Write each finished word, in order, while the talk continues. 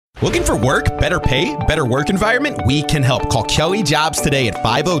Looking for work, better pay, better work environment? We can help. Call Kelly Jobs today at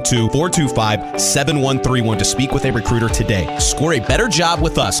 502-425-7131 to speak with a recruiter today. Score a better job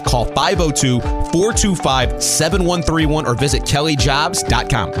with us. Call 502-425-7131 or visit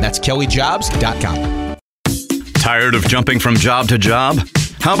kellyjobs.com. That's kellyjobs.com. Tired of jumping from job to job?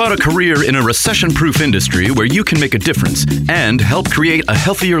 How about a career in a recession-proof industry where you can make a difference and help create a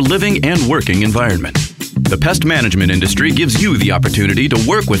healthier living and working environment? The pest management industry gives you the opportunity to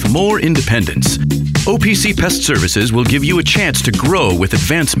work with more independence. OPC Pest Services will give you a chance to grow with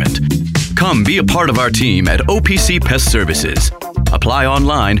advancement. Come be a part of our team at OPC Pest Services. Apply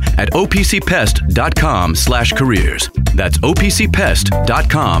online at opcpest.com/careers. That's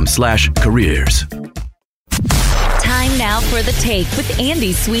opcpest.com/careers. Time now for The Take with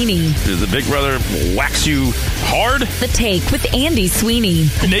Andy Sweeney. Does the big brother wax you hard? The Take with Andy Sweeney.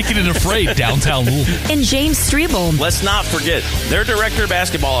 Naked and Afraid, downtown Louisville. And James Strebel. Let's not forget, their director of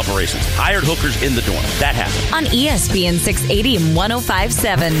basketball operations hired hookers in the dorm. That happened. On ESPN 680 and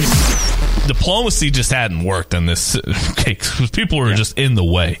 105.7. Diplomacy just hadn't worked on this case because people were just in the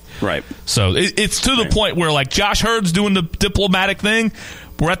way. Right. So it's to the point where, like, Josh Hurd's doing the diplomatic thing.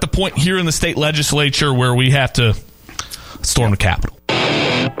 We're at the point here in the state legislature where we have to storm the Capitol.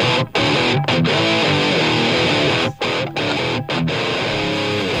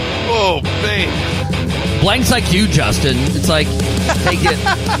 Oh, man. Blank's like you, Justin. It's like, take it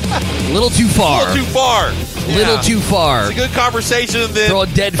a little too far. A little too far. Little too far. It's a good conversation, and then throw a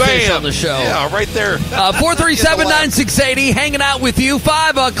dead fish on the show. Yeah, right there. 437-9680, hanging out with you.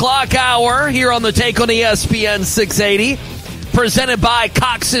 5 o'clock hour here on The Take on ESPN 680. Presented by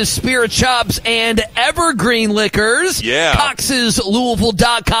Cox's Spirit Shops and Evergreen Liquors. Yeah.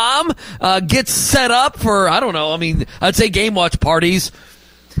 Cox'sLouisville.com gets set up for, I don't know, I'd say game watch parties.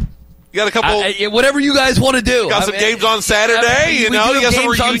 You got a couple. Whatever you guys want to do. Got some games on Saturday. You got some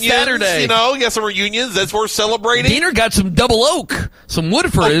reunions. On Saturday. You got some reunions. That's worth celebrating. Diener got some double oak. Some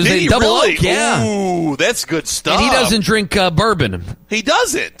Woodford. Did he double really? oak, yeah. Ooh, that's good stuff. And he doesn't drink bourbon. He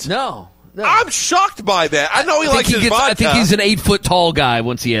doesn't? No. I'm shocked by that. I know he likes his vodka. I think he's an 8-foot tall guy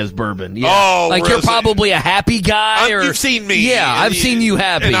once he has bourbon. Yeah. Oh, like really? You're probably a happy guy. You've seen me. Yeah, I've seen you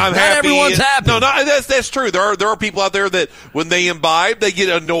happy. And I'm Not happy. everyone's happy. No, that's true. There are people out there that when they imbibe, they get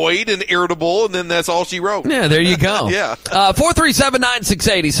annoyed and irritable, and then that's all she wrote. Yeah, there you go. Yeah.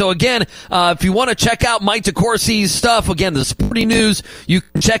 437-9680. So again, if you want to check out Mike DeCourcy's stuff, again, the Sporting News, you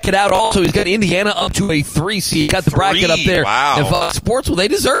can check it out. Also, he's got Indiana up to a 3 seed. Got the bracket up there. Wow. And Fox Sports, well, they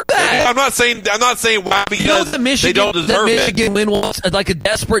deserve that. I'm not saying why because they don't deserve it. Michigan win was like a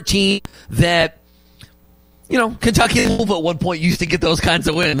desperate team that, Kentucky and Louisville at one point used to get those kinds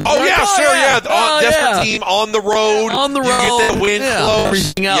of wins. Oh, yeah, sure. Desperate team on the road. On the road. You get that win close.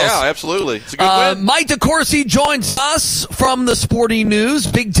 Everything else. Yeah, absolutely. It's a good win. Mike DeCourcy joins us from the Sporting News,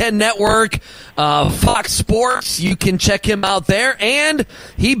 Big Ten Network, Fox Sports. You can check him out there. And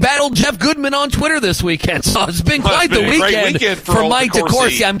he battled Jeff Goodman on Twitter this weekend. So it's been quite the weekend for Mike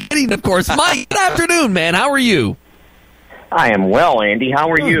DeCourcy. I'm kidding, of course. Mike, good afternoon, man. How are you? I am well, Andy. How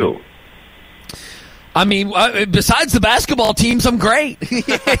are you? Besides the basketball teams, I'm great.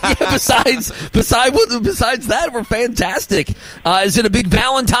 Besides that, we're fantastic. Is it a big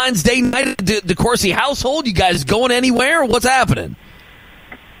Valentine's Day night at the DeCourcy household? You guys going anywhere? What's happening?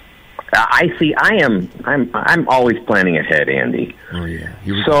 I'm always planning ahead, Andy. Oh yeah.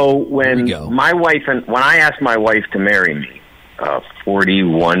 So when I asked my wife to marry me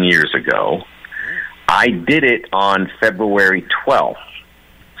 41 years ago, I did it on February 12th.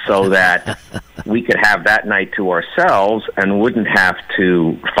 So that we could have that night to ourselves and wouldn't have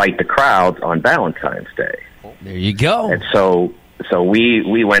to fight the crowds on Valentine's Day. There you go. And so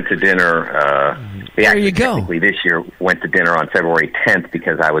we went to dinner. There you go. Technically this year went to dinner on February 10th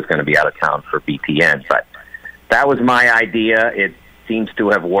because I was going to be out of town for BTN. But that was my idea. It seems to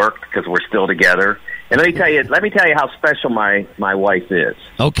have worked because we're still together. And let me tell you how special my wife is.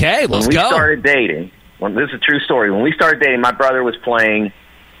 Okay, let's go. When we started dating, this is a true story. When we started dating, my brother was playing.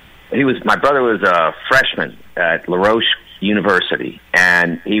 My brother was a freshman at La Roche University,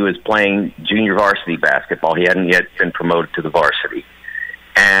 and he was playing junior varsity basketball. He hadn't yet been promoted to the varsity.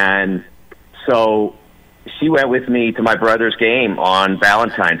 And so she went with me to my brother's game on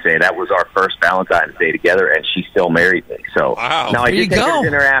Valentine's Day. That was our first Valentine's Day together, and she still married me. So now I did take her to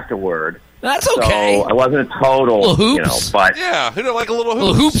dinner afterward. That's okay. So I wasn't a total, little hoops. But yeah, who don't like a little hoops?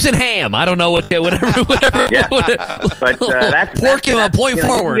 Little hoops and ham. I don't know whatever. Yeah. But that's pork him a point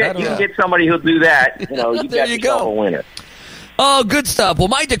forward. You can get somebody who'll do that. You got yourself a winner. Oh, good stuff. Well,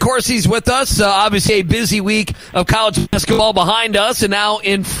 Mike DeCourcy's with us. Obviously, a busy week of college basketball behind us, and now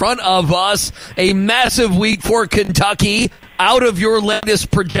in front of us, a massive week for Kentucky. out of your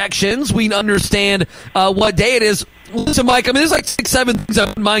latest projections. We understand what day it is. Listen, Mike, I mean, there's like 6-7 things I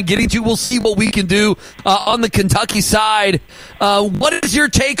wouldn't mind getting to. We'll see what we can do on the Kentucky side. What is your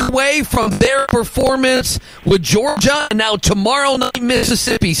takeaway from their performance with Georgia? And now tomorrow night,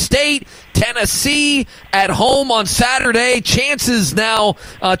 Mississippi State, Tennessee at home on Saturday. Chances now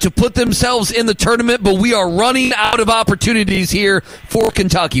to put themselves in the tournament, but we are running out of opportunities here for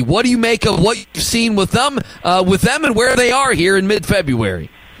Kentucky. What do you make of what you've seen with them and where they are here in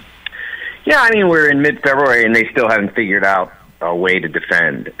mid-February? Yeah, I mean, we're in mid-February, and they still haven't figured out a way to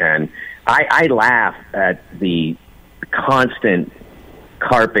defend. And I laugh at the constant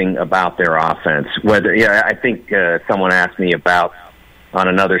carping about their offense. I think someone asked me about, on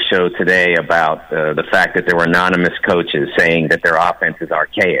another show today, about the fact that there were anonymous coaches saying that their offense is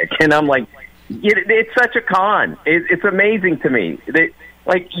archaic. And I'm like, it's such a con. It's amazing to me. Their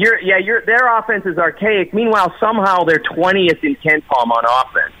offense is archaic. Meanwhile, somehow they're 20th in KenPom on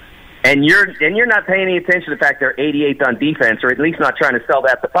offense. And you're not paying any attention to the fact they're 88th on defense, or at least not trying to sell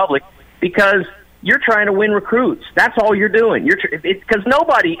that to the public, because you're trying to win recruits. That's all you're doing. Because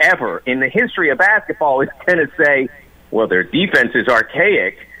nobody ever in the history of basketball is going to say, well, their defense is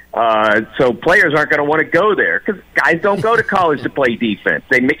archaic, so players aren't going to want to go there. Because guys don't go to college to play defense.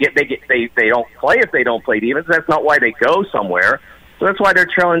 They don't play if they don't play defense. That's not why they go somewhere. So that's why they're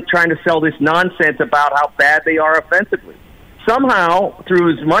trying to sell this nonsense about how bad they are offensively. Somehow,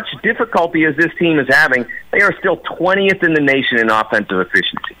 through as much difficulty as this team is having, they are still 20th in the nation in offensive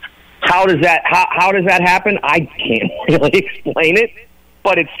efficiency. How does that happen? I can't really explain it,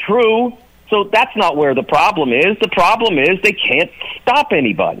 but it's true. So that's not where the problem is. The problem is they can't stop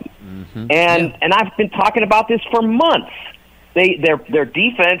anybody. Mm-hmm. And I've been talking about this for months. Their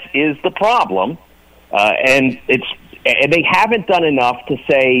defense is the problem, and they haven't done enough to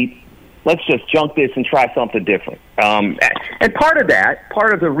say, let's just junk this and try something different. And part of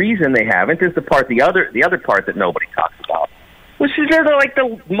the reason they haven't is the other part that nobody talks about, which is they're like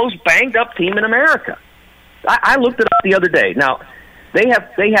the most banged up team in America. I looked it up the other day. Now they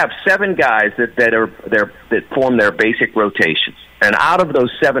have 7 guys that form their basic rotations, and out of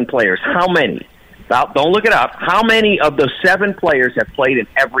those 7 players, how many? Don't look it up. How many of those 7 players have played in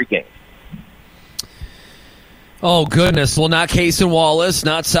every game? Oh, goodness. Well, not Cason Wallace,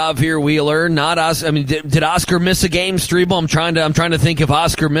 not Sahvir Wheeler, not Oscar. I mean, did Oscar miss a game, Strebel? I'm trying to think if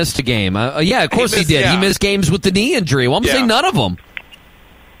Oscar missed a game. Yeah, of course he did. Yeah. He missed games with the knee injury. Well, I'm saying none of them.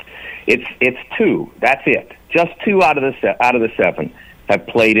 It's 2. That's it. Just 2 out of the 7 have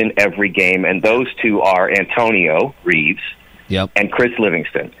played in every game, and those 2 are Antonio Reeves and Chris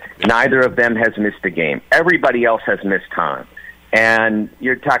Livingston. Neither of them has missed a game. Everybody else has missed time. And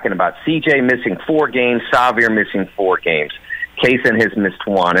you're talking about CJ missing 4 games, Sahvir missing 4 games. Cason has missed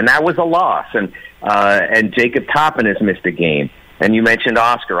 1, and that was a loss. And Jacob Toppin has missed a game. And you mentioned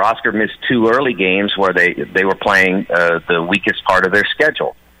Oscar. Oscar missed 2 early games where they were playing the weakest part of their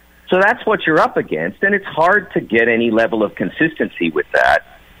schedule. So that's what you're up against, and it's hard to get any level of consistency with that.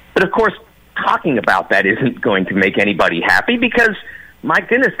 But, of course, talking about that isn't going to make anybody happy because, my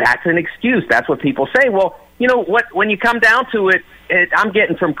goodness, that's an excuse. That's what people say. Well, you know what? When you come down to it, I'm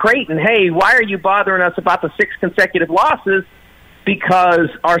getting from Creighton, hey, why are you bothering us about the 6 consecutive losses? Because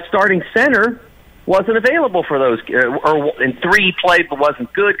our starting center wasn't available for those, and 3 he played but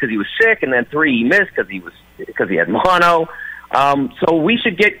wasn't good because he was sick, and then 3 he missed because he had mono. So we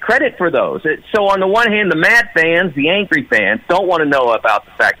should get credit for those. So on the one hand, the mad fans, the angry fans, don't want to know about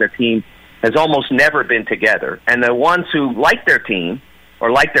the fact their team has almost never been together, and the ones who like their team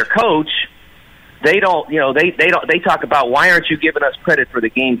or like their coach, they don't. They talk about why aren't you giving us credit for the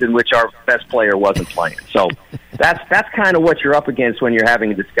games in which our best player wasn't playing. So that's kind of what you're up against when you're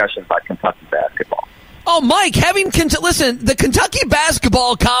having a discussion about Kentucky basketball. Oh, Mike, listen, the Kentucky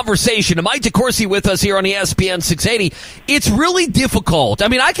basketball conversation, and Mike DeCourcy with us here on ESPN 680, it's really difficult. I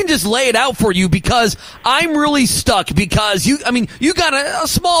mean, I can just lay it out for you because I'm really stuck because you got a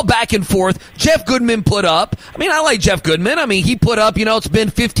small back and forth. Jeff Goodman put up. I mean, I like Jeff Goodman. I mean, he put up, it's been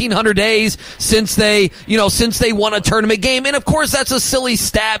 1,500 days since they won a tournament game. And of course, that's a silly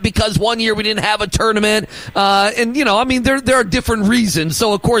stat because one year we didn't have a tournament. There are different reasons.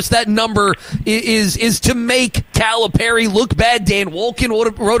 So of course that number is to make Calipari look bad. Dan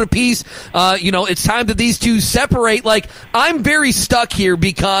Wolken wrote a piece. It's time that these two separate. Like, I'm very stuck here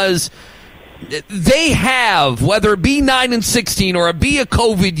because they have, whether it be 9-16 or it be a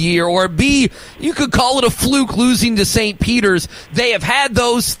COVID year or it be, you could call it a fluke losing to St. Peter's, they have had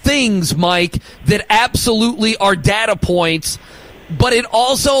those things, Mike, that absolutely are data points. But it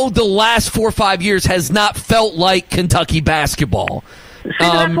also, the last 4 or 5 years, has not felt like Kentucky basketball. See,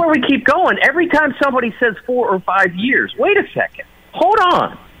 that's where we keep going. Every time somebody says 4 or 5 years, wait a second, hold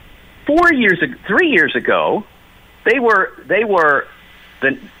on. 3 years ago, they won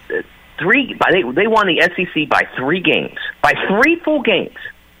the SEC by 3 games, by 3 full games.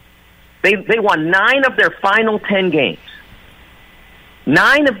 They won 9 of their final 10 games.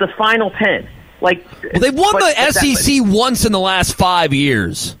 9 of the final 10. They won the SEC once in the last 5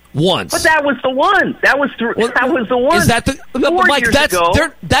 years. Once, but that was the one. That was the one. Is that Mike?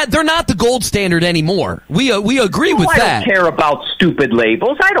 They're not the gold standard anymore. We agree with that. I don't care about stupid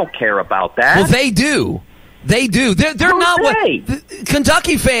labels. I don't care about that. Well, they do. They do. They're not what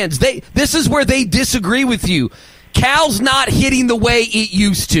Kentucky fans. This is where they disagree with you. Cal's not hitting the way it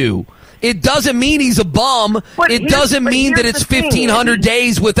used to. It doesn't mean he's a bum. It doesn't mean that it's 1,500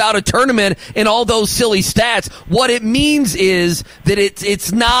 days without a tournament and all those silly stats. What it means is that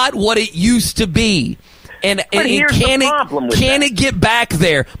it's not what it used to be. And can it get back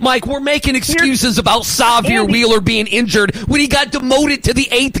there? Mike, we're making excuses about Xavier Wheeler being injured when he got demoted to the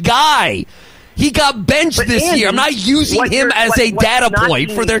 8th guy. He got benched this year. I'm not using him as a data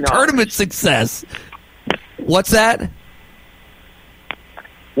point for their tournament success. What's that?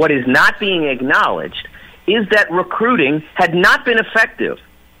 What is not being acknowledged is that recruiting had not been effective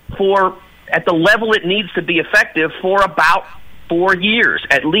at the level it needs to be effective for about 4 years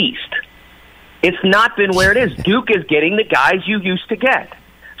at least. It's not been where it is. Duke is getting the guys you used to get.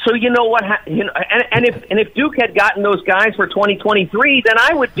 So you know what? If Duke had gotten those guys for 2023, then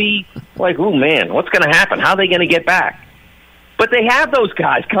I would be like, oh man, what's going to happen? How are they going to get back? But they have those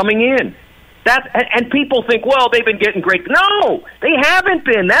guys coming in. And people think, well, they've been getting great. No, they haven't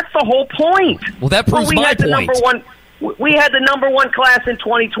been. That's the whole point. Well, that proves my point. We had the number 1 class in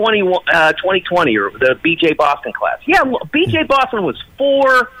 2020, or the B.J. Boston class. Yeah, B.J. Boston was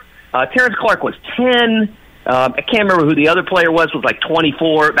 4. Terrence Clark was 10. I can't remember who the other player was like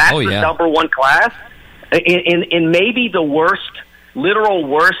 24. That's the number 1 class. In maybe the literal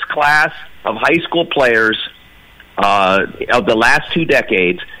worst class of high school players of the last 2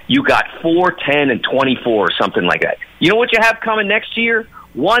 decades, you got 4, 10, and 24 or something like that. You know what you have coming next year?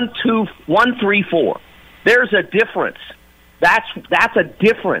 1, 2, 1, 3, 4. There's a difference. That's a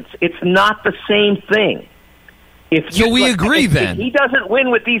difference. It's not the same thing. If he doesn't win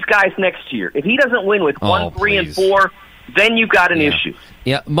with these guys next year, if he doesn't win with 1, 3, and 4, then you've got an issue.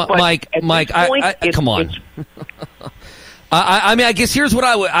 Yeah, Mike, come on. I mean, I guess here's what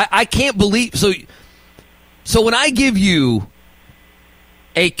I can't believe. So when I give you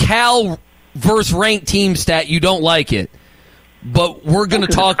a Cal versus ranked team stat, you don't like it. But we're going to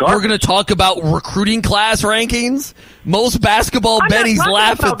talk about recruiting class rankings. Most basketball betties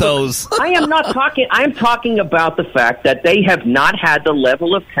laugh at those. I'm talking about the fact that they have not had the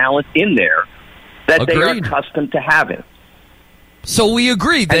level of talent in there that they are accustomed to having. So we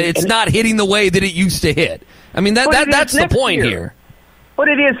agree that it's not hitting the way that it used to hit. I mean, that's the point here. But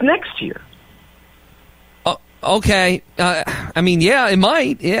it is next year. Okay. I mean, yeah, it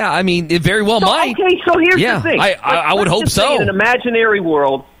might. Yeah, I mean, it very well might. Okay, so here's the thing. I would hope so. In an imaginary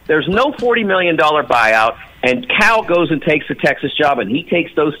world, there's no $40 million buyout, and Cal goes and takes the Texas job, and he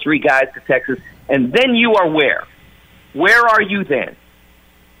takes those 3 guys to Texas, and then you are where? Where are you then?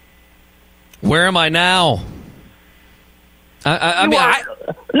 Where am I now? I'm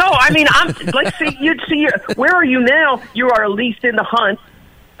let's see. Where are you now? You are at least in the hunt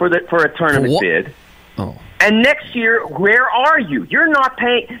for a tournament bid. Oh. And next year, where are you? You're not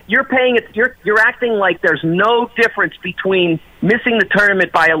paying. You're paying it. You're acting like there's no difference between missing the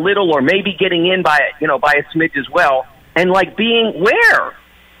tournament by a little, or maybe getting in by a smidge as well, and like being where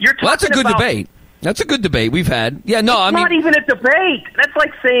you're. Well, that's a good debate. That's a good debate we've had. Yeah, no, it's not even a debate. That's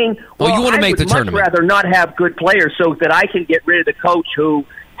like saying, well, you want to make the tournament. I'd much rather not have good players so that I can get rid of the coach who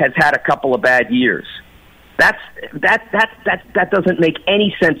has had a couple of bad years. That doesn't make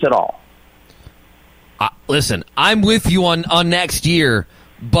any sense at all. Listen, I'm with you on next year,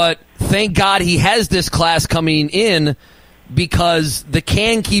 but thank God he has this class coming in, because the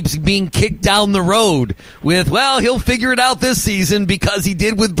can keeps being kicked down the road with, well, he'll figure it out this season because he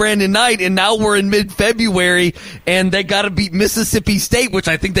did with Brandon Knight, and now we're in mid-February, and they got to beat Mississippi State, which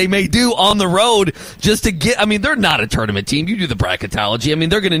I think they may do on the road just to get – I mean, they're not a tournament team. You do the bracketology. I mean,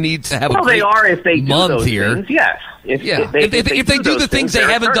 they're going to need to have a great they are if they do month those here. Things, yes. If they do the things they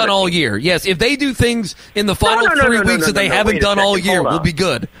haven't done all year. Yes, if they do things in the final 3 weeks that they haven't done all year, we'll be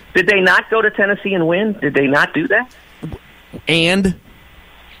good. Did they not go to Tennessee and win? Did they not do that? And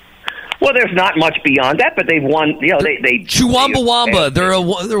Well, there's not much beyond that, but they've won. You know, they Chumbawamba. They're a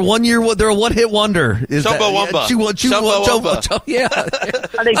 1 year. They're a one hit wonder. Chumbawamba. Yeah.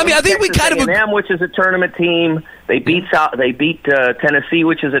 I think we kind of A&M, which is a tournament team. They beat Tennessee,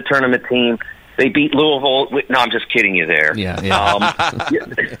 which is a tournament team. They beat Louisville. No, I'm just kidding you there. Yeah.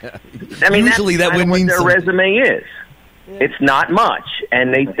 I mean, usually that would mean what their resume is. It's not much,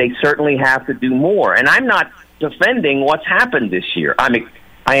 and they certainly have to do more. And I'm not defending what's happened this year.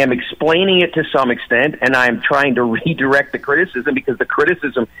 I am explaining it to some extent, and I'm trying to redirect the criticism because the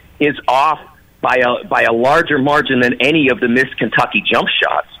criticism is off by a larger margin than any of the missed Kentucky jump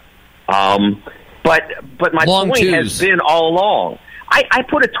shots. But my point has been all along. I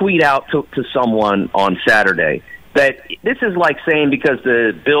put a tweet out to someone on Saturday that this is like saying because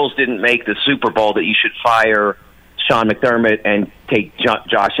the Bills didn't make the Super Bowl that you should fire Sean McDermott and take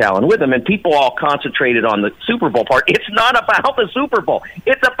Josh Allen with him, and people all concentrated on the Super Bowl part. It's not about the Super Bowl.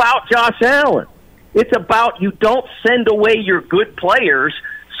 It's about Josh Allen. It's about you don't send away your good players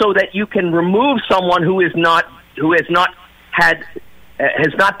so that you can remove someone who has not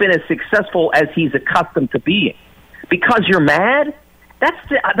been as successful as he's accustomed to being. Because you're mad.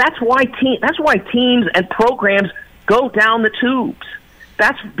 That's why teams and programs go down the tubes.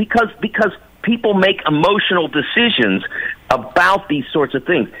 That's because people make emotional decisions about these sorts of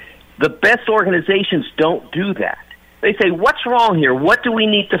things. The best organizations don't do that. They say, "What's wrong here? What do we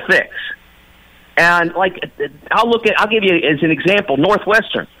need to fix?" And I'll give you as an example,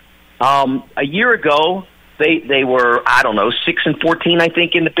 Northwestern. A year ago, they were 6-14, I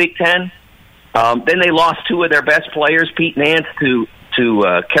think, in the Big Ten. Then they lost two of their best players, Pete Nance to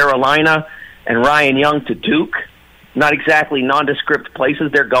Carolina and Ryan Young to Duke. Not exactly nondescript places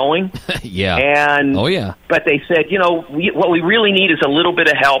they're going. Yeah. But they said, what we really need is a little bit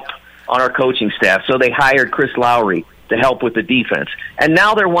of help on our coaching staff. So they hired Chris Lowry to help with the defense. And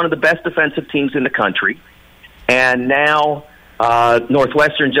now they're one of the best defensive teams in the country. And now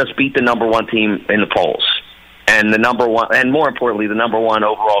Northwestern just beat the number one team in the polls. And the number one, and more importantly, the number one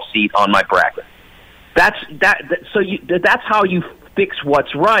overall seed on my bracket. That's how you fix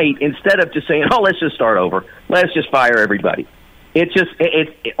what's right instead of just saying, "Oh, let's just start over. Let's just fire everybody."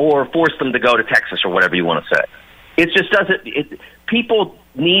 Or force them to go to Texas or whatever you want to say. It just doesn't. People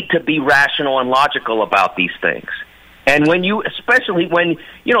need to be rational and logical about these things. And especially when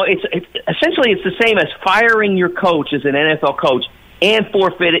it's essentially it's the same as firing your coach as an NFL coach and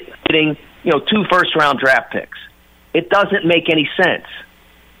forfeiting 2 first-round draft picks. It doesn't make any sense.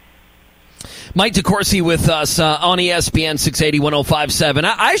 Mike DeCourcy with us on ESPN 680 1057.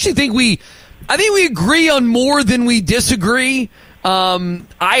 I actually think we agree on more than we disagree.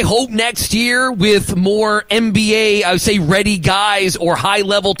 I hope next year with more NBA, I would say, ready guys or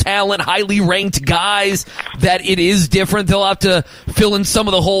high-level talent, highly ranked guys, that it is different. They'll have to fill in some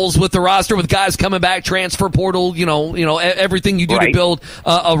of the holes with the roster with guys coming back, transfer portal, everything you do to build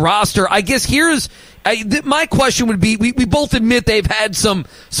a roster. I guess my question would be, we both admit they've had some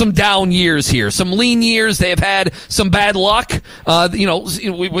down years here, some lean years. They've had some bad luck. Whether you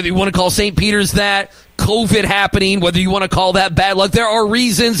want to call St. Peter's that, COVID happening, whether you want to call that bad luck. There are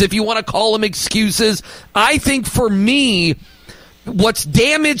reasons if you want to call them excuses. I think for me, what's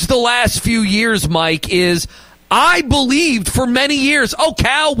damaged the last few years, Mike, is I believed for many years,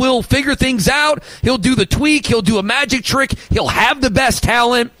 Cal will figure things out. He'll do the tweak. He'll do a magic trick. He'll have the best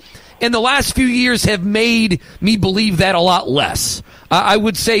talent. And the last few years have made me believe that a lot less. I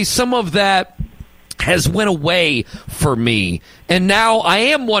would say some of that has went away for me. And now I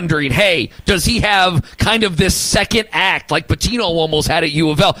am wondering, hey, does he have kind of this second act like Pitino almost had at U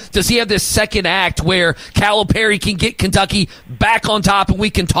of L? Does he have this second act where Calipari can get Kentucky back on top and we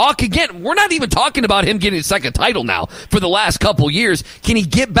can talk again? We're not even talking about him getting a second title now for the last couple years. Can he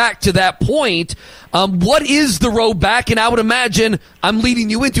get back to that point? What is the road back? And I would imagine I'm leading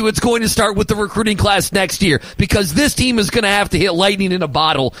you into it's going to start with the recruiting class next year because this team is going to have to hit lightning in a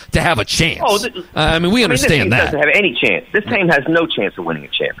bottle to have a chance. We understand that. This team doesn't have any chance. This team has no chance of winning a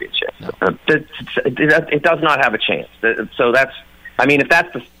championship. No. It does not have a chance. So if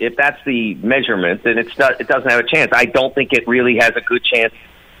that's the measurement, then it doesn't have a chance. I don't think it really has a good chance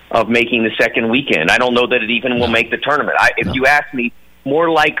of making the second weekend. I don't know that it even will make the tournament. If you ask me,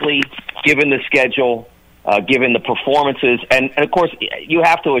 more likely, given the schedule, given the performances, and of course, you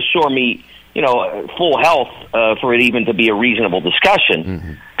have to assure me, full health for it even to be a reasonable discussion.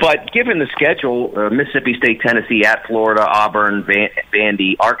 Mm-hmm. But given the schedule, Mississippi State, Tennessee, at Florida, Auburn,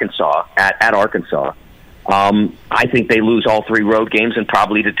 Vandy, Arkansas, at Arkansas, I think they lose all 3 road games and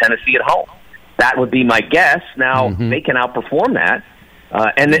probably to Tennessee at home. That would be my guess. Now, they can outperform that.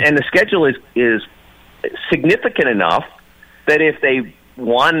 And the schedule is significant enough that if they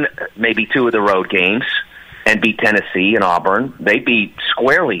won maybe 2 of the road games and beat Tennessee and Auburn. They beat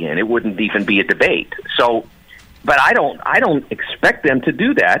squarely in. It wouldn't even be a debate. So, but I don't expect them to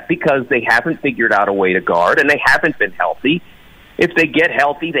do that because they haven't figured out a way to guard and they haven't been healthy. If they get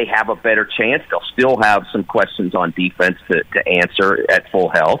healthy, they have a better chance. They'll still have some questions on defense to answer at full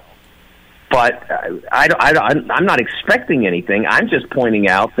health. But I'm not expecting anything. I'm just pointing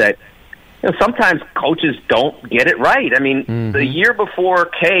out that sometimes coaches don't get it right. I mean, the year before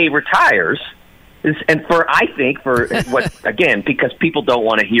Kay retires, I think what again, because people don't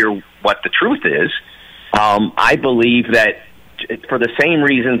want to hear what the truth is, I believe that for the same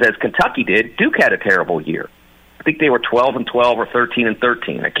reasons as Kentucky did, Duke had a terrible year. I think they were 12-12 or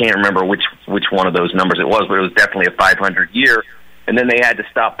 13-13. I can't remember which one of those numbers it was, but it was definitely a 500 year. And then they had to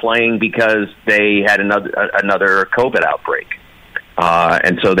stop playing because they had another COVID outbreak,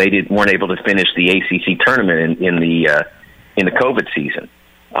 and so they weren't able to finish the ACC tournament in the COVID season.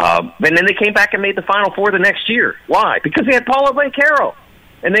 And then they came back and made the Final Four the next year. Why? Because they had Paolo Banchero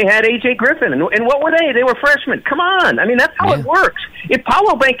and they had A.J. Griffin. And what were they? They were freshmen. Come on. I mean, that's how it works. If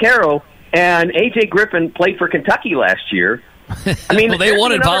Paolo Banchero and A.J. Griffin played for Kentucky last year, I mean, well, they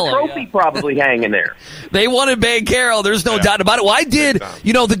wanted another trophy probably hanging there. They wanted Banchero. There's no doubt about it. Well, I did.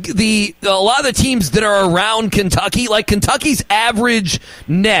 You know, a lot of the teams that are around Kentucky, like Kentucky's average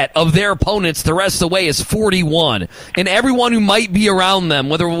net of their opponents the rest of the way is 41, and everyone who might be around them,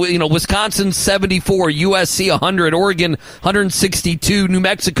 whether Wisconsin 74, USC 100, Oregon 162, New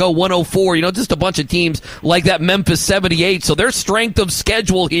Mexico 104. Just a bunch of teams like that. Memphis 78. So their strength of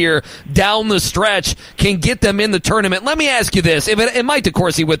schedule here down the stretch can get them in the tournament. Let me ask you this, and Mike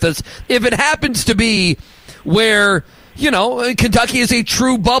DeCourcy with us, if it happens to be where, Kentucky is a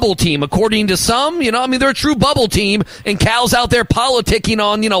true bubble team, according to some, they're a true bubble team, and Cal's out there politicking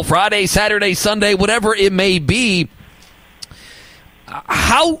on, Friday, Saturday, Sunday, whatever it may be,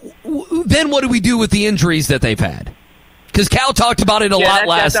 then what do we do with the injuries that they've had? Because Cal talked about it a lot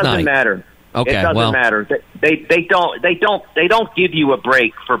last night. That doesn't matter. Okay, it doesn't matter. They don't give you a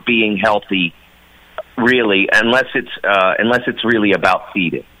break for being healthy, really, unless it's really about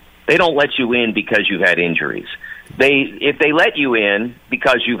seeding. They don't let you in because you've had injuries. If they let you in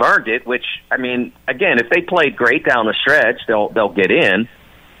because you've earned it, which, I mean, again, if they played great down the stretch, they'll get in.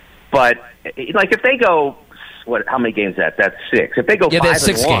 But like if they go, how many games is that? That's 6. If they go 5-1,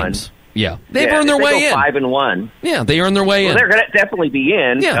 6 games. Yeah, they've earned their way in. 5-1. Yeah, they earned their way in. They're going to definitely be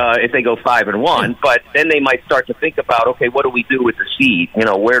in if they go 5-1. But then they might start to think about, okay, what do we do with the seed?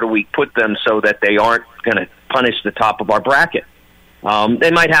 Where do we put them so that they aren't going to punish the top of our bracket?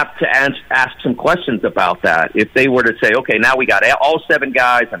 They might have to ask some questions about that. If they were to say, okay, now we got all 7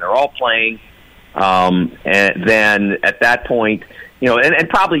 guys and they're all playing, and then at that point, and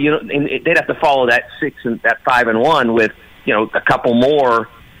probably they'd have to follow that 6 and that 5-1 with a couple more.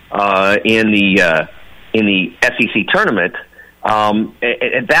 In the SEC tournament,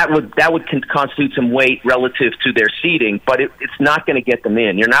 and that would constitute some weight relative to their seeding, but it's not going to get them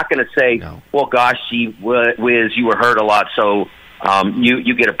in. You're not going to say, well, gosh, gee whiz, you were hurt a lot, so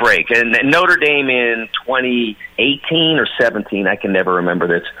you get a break. And Notre Dame in 2018 or 17, I can never remember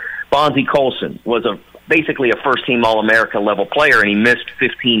this, Bonzie Colson was basically a first-team All-America level player, and he missed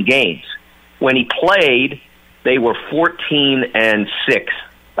 15 games. When he played, they were 14-6.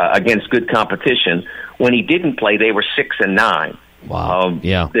 Against good competition. When he didn't play, they were 6-9. Wow.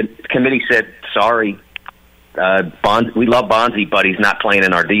 The committee said, sorry, we love Bonzie, but he's not playing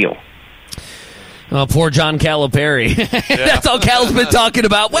in our deal. Oh, poor John Calipari. That's all Cal's been talking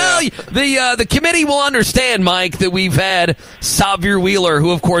about. Well, the committee will understand, Mike, that we've had Xavier Wheeler, who,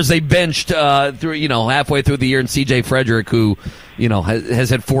 of course, they benched through halfway through the year, and C.J. Frederick, who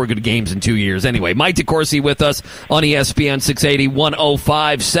has had 4 good games in 2 years. Anyway, Mike DeCourcy with us on ESPN 680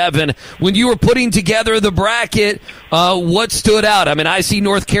 1057. When you were putting together the bracket, what stood out? I mean, I see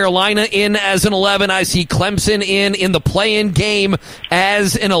North Carolina in as an 11. I see Clemson in the play-in game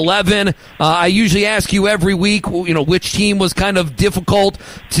as an 11. I usually ask you every week, which team was kind of difficult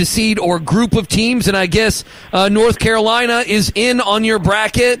to seed or group of teams, and I guess North Carolina is in on your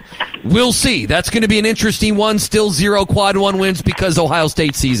bracket. We'll see. That's going to be an interesting one. Still 0 quad 1 wins because Ohio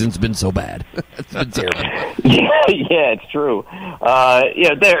State season's been so bad. It's been terrible. Yeah, it's true.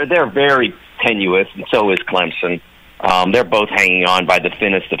 They're very tenuous, and so is Clemson. They're both hanging on by the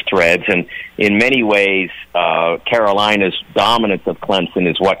thinnest of threads, and in many ways, Carolina's dominance of Clemson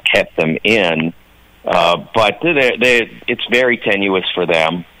is what kept them in. But it's very tenuous for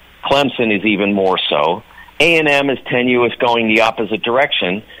them. Clemson is even more so. A&M is tenuous going the opposite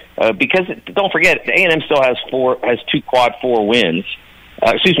direction. Because don't forget, A&M still has 2 quad 4 wins.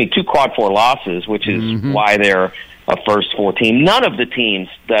 2 quad 4 losses, which is why they're a first four team. None of the teams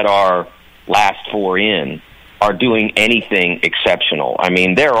that are last four in are doing anything exceptional. I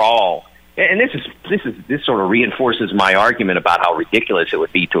mean, they're all, and this sort of reinforces my argument about how ridiculous it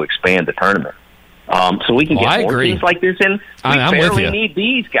would be to expand the tournament. So we can get more teams like this in. We barely need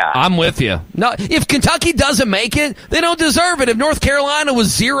these guys. I'm with you. No, if Kentucky doesn't make it, they don't deserve it. If North Carolina was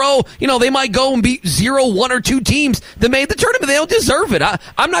 0, they might go and beat 0, 1 or 2 teams that made the tournament. They don't deserve it.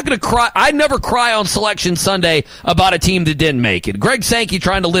 I'm not going to cry. I never cry on Selection Sunday about a team that didn't make it. Greg Sankey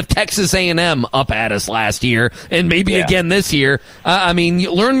trying to lift Texas A&M up at us last year and maybe again this year.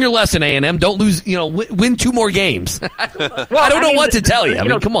 Learn your lesson, A&M. Don't lose. Win 2 more games. I don't know what to tell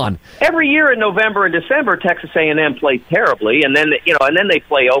you. Come on. Every year in November and December, Texas A&M plays terribly, and then they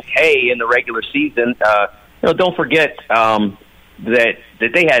play okay in the regular season. Don't forget that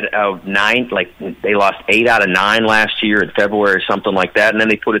they had 9, like they lost 8 out of 9 last year in February or something like that, and then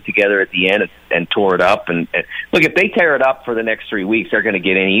they put it together at the end and tore it up. And look, if they tear it up for the next 3 weeks, they're going to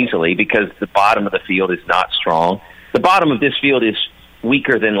get in easily because the bottom of the field is not strong. The bottom of this field is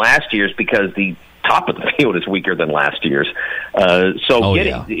weaker than last year's because the top of the field is weaker than last year's.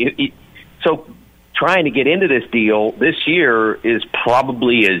 So trying to get into this deal this year is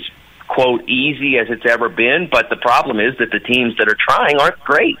probably as, quote, easy as it's ever been, but the problem is that the teams that are trying aren't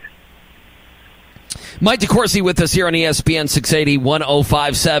great. Mike DeCourcy with us here on ESPN 680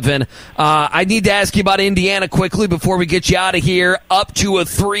 1057. I need to ask you about Indiana quickly before we get you out of here. Up to a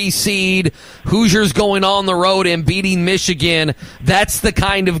 3 seed. Hoosiers going on the road and beating Michigan. That's the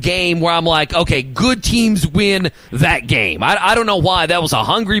kind of game where I'm like, okay, good teams win that game. I don't know why. That was a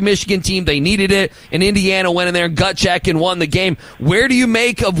hungry Michigan team. They needed it, and Indiana went in there and gut check and won the game. Where do you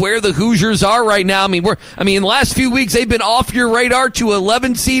make of where the Hoosiers are right now? In the last few weeks, they've been off your radar to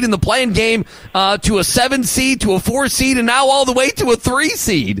 11 seed in the playing game, to a 7 seed, to a 4 seed, and now all the way to a 3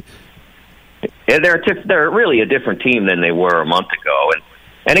 seed. Yeah, they're really a different team than they were a month ago.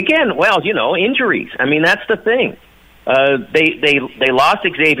 And again, injuries. That's the thing. They lost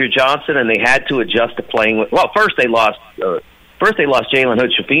Xavier Johnson, and they had to adjust to playing with. Well, first they lost Jalen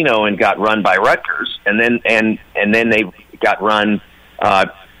Hood-Schifino and got run by Rutgers, and then they got run.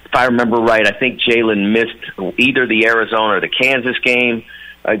 If I remember right, I think Jalen missed either the Arizona or the Kansas game.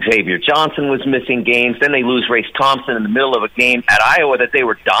 Xavier Johnson was missing games. Then they lose Race Thompson in the middle of a game at Iowa that they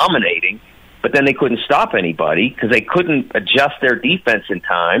were dominating, but then they couldn't stop anybody because they couldn't adjust their defense in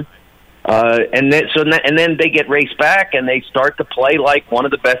time. And then they get raced back and they start to play like one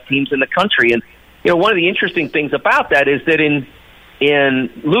of the best teams in the country. And one of the interesting things about that is that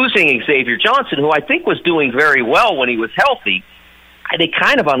in losing Xavier Johnson, who I think was doing very well when he was healthy, they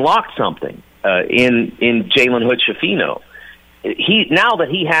kind of unlocked something in Jalen Hood-Schifino. Now that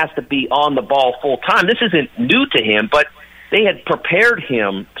he has to be on the ball full time, this isn't new to him, but they had prepared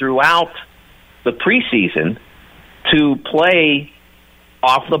him throughout the preseason to play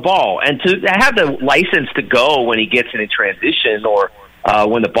off the ball and to have the license to go when he gets in transition or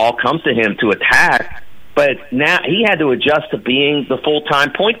when the ball comes to him to attack. But now he had to adjust to being the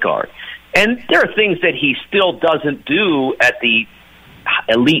full-time point guard. And there are things that he still doesn't do at the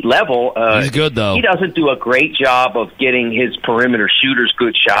elite level. He's good, though. He doesn't do a great job of getting his perimeter shooters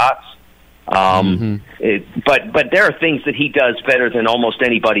good shots. But there are things that he does better than almost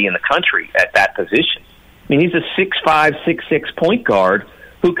anybody in the country at that position. He's a 6'5", 6'6" point guard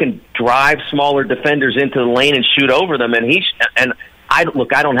who can drive smaller defenders into the lane and shoot over them. I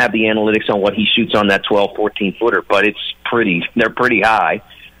don't have the analytics on what he shoots on that 12, 14-footer, but they're pretty high.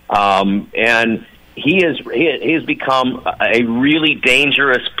 And he has become a really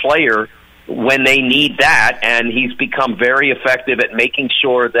dangerous player when they need that, and he's become very effective at making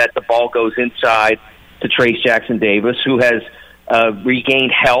sure that the ball goes inside to Trace Jackson-Davis, who has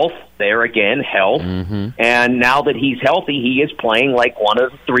regained health. There again, health. Mm-hmm. And now that he's healthy, he is playing like one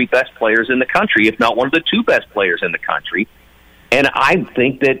of the 3 best players in the country, if not one of the 2 best players in the country. And I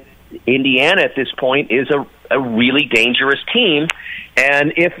think that Indiana at this point is a really dangerous team.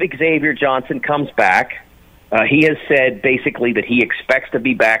 And if Xavier Johnson comes back, he has said basically that he expects to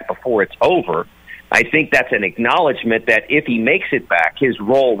be back before it's over. I think that's an acknowledgement that if he makes it back, his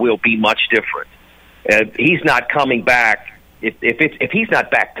role will be much different. He's not coming back. If he's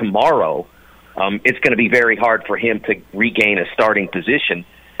not back tomorrow, it's going to be very hard for him to regain a starting position.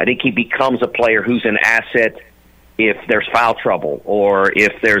 I think he becomes a player who's an asset if there's foul trouble or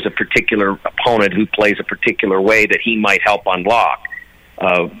if there's a particular opponent who plays a particular way that he might help unlock.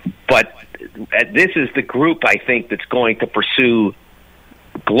 But this is the group, I think, that's going to pursue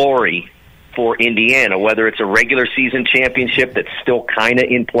glory for Indiana, whether it's a regular season championship that's still kind of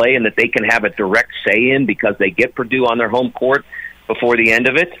in play and that they can have a direct say in because they get Purdue on their home court before the end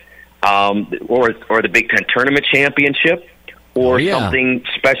of it, or the Big Ten tournament championship, or something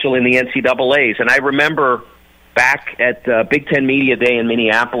special in the NCAAs. And I remember back at Big Ten Media Day in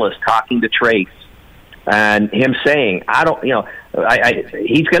Minneapolis talking to Trace and him saying,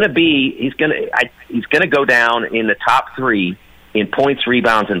 he's going to go down in the top 3 in points,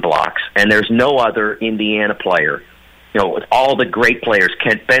 rebounds, and blocks. And there's no other Indiana player, with all the great players,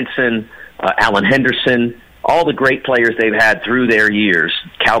 Kent Benson, Alan Henderson, all the great players they've had through their years,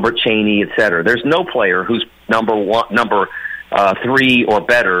 Calbert Chaney, et cetera. There's no player who's number 3 or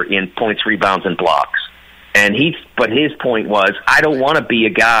better in points, rebounds, and blocks. But his point was, I don't want to be a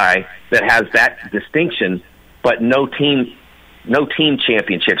guy that has that distinction, but no team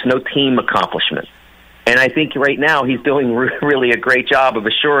championships, no team accomplishment. And I think right now he's doing really a great job of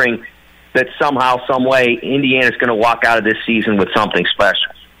assuring that somehow, some way, Indiana's going to walk out of this season with something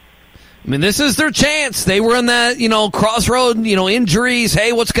special. I mean, this is their chance. They were in that, crossroad, injuries.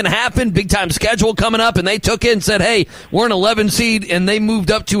 Hey, what's going to happen? Big-time schedule coming up. And they took it and said, hey, we're an 11 seed, and they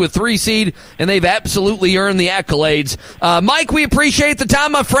moved up to a 3 seed, and they've absolutely earned the accolades. Mike, we appreciate the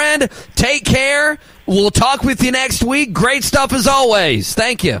time, my friend. Take care. We'll talk with you next week. Great stuff as always.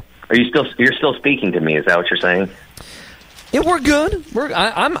 Thank you. You're still speaking to me? Is that what you're saying? Yeah, we're good.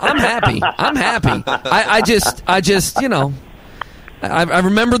 I'm happy. I'm happy. I just I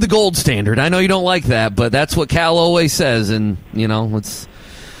remember the gold standard. I know you don't like that, but that's what Cal always says, and it's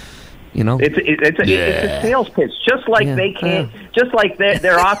a sales pitch. Just like they can't, just like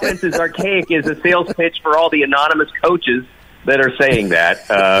their offense is archaic, is a sales pitch for all the anonymous coaches that are saying that.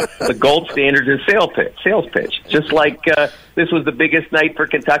 The gold standard is sales pitch. Just like this was the biggest night for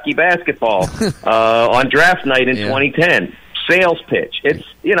Kentucky basketball on draft night in 2010. Sales pitch. It's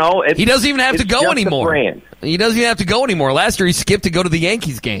he doesn't even have to go anymore. He doesn't even have to go anymore. Last year he skipped to go to the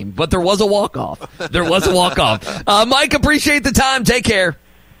Yankees game, but there was a walk-off. Mike, appreciate the time. Take care.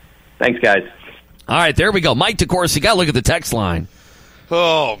 Thanks, guys. All right, there we go. Mike DeCourcy. Got to look at the text line.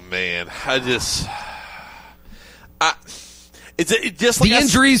 Oh man, it's just like the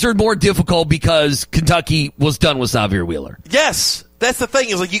injuries are more difficult because Kentucky was done with Xavier Wheeler. Yes. That's the thing,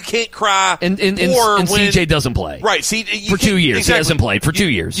 is like you can't cry and poor when CJ doesn't play. Right. For 2 years. Exactly. He hasn't played for 2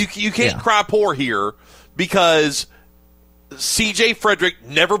 years. You can't cry poor here because CJ Frederick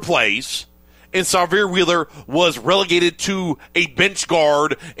never plays, and Xavier Wheeler was relegated to a bench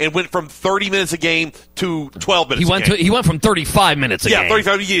guard and went from 30 minutes a game to 12 minutes a game. He went from 35 minutes a game.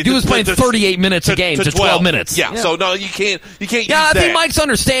 35. He was playing 38 minutes a game to 12 minutes. Yeah, so no, you can't use I that. think Mike's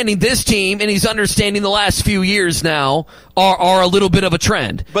understanding this team, and he's understanding the last few years now are a little bit of a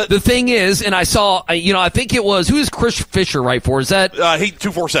trend. But the thing is, and I saw, I think it was, who is Chris Fisher right for? Is that? He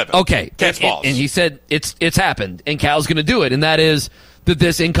 247. Okay. Catch balls. And he said it's happened, and Cal's going to do it, and that is that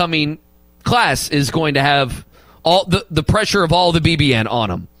this incoming class is going to have all the pressure of all the BBN on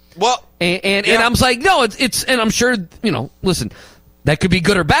them. Well, and I'm like, no, it's and I'm sure, listen, that could be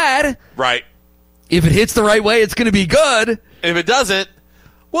good or bad. Right. If it hits the right way, it's going to be good. And if it doesn't,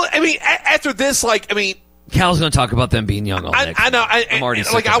 well, I mean, after this, Cal's going to talk about them being young all next I know. I'm already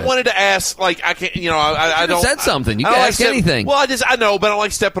sick of it. I wanted to ask, I can't, I don't. Said something. You can ask anything. Well, I know, but I don't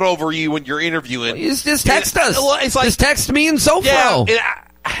like stepping over you when you're interviewing. Just text us. It's like, just text me and SoFro. Yeah,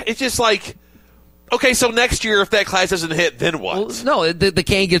 it's just like, okay, so next year if that class doesn't hit, then what? Well, no, the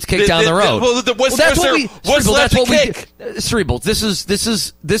can gets kicked down the road. What's left to kick? Cerebral. This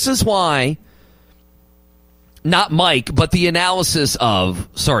is why. Not Mike, but the analysis of,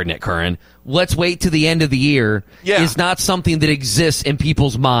 sorry, Nick Curran, let's wait to the end of the year is not something that exists in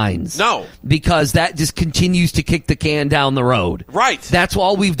people's minds. No. Because that just continues to kick the can down the road. Right. That's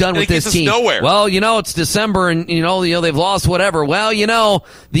all we've done with this team. Nowhere. Well, it's December and, they've lost whatever. Well,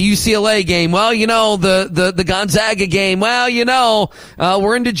 the UCLA game. Well, the Gonzaga game. Well,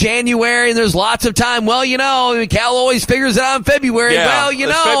 we're into January and there's lots of time. Well, Cal always figures it out in February. Yeah,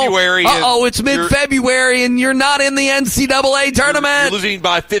 well, February. It's mid-February and you're not in the NCAA tournament. You're losing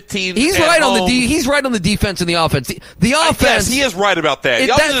by 15. He's right on he's right on the defense and the offense. The offense. Yes, he is right about that.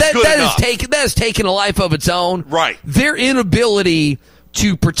 That has taken a life of its own. Right. Their inability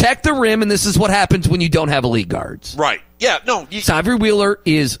to protect the rim, and this is what happens when you don't have elite guards. Right. Yeah. No. Xavier Wheeler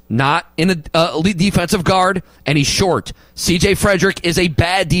is not an elite defensive guard, and he's short. CJ Frederick is a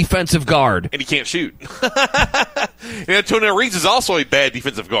bad defensive guard, and he can't shoot. And Antonio Reeves is also a bad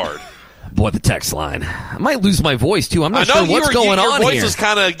defensive guard. Boy, the text line. I might lose my voice, too. I'm not sure what's going on here. Your voice is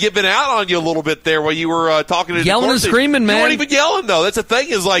kind of giving out on you a little bit there while you were talking to yelling and screaming, man. You weren't even yelling, though. That's the thing,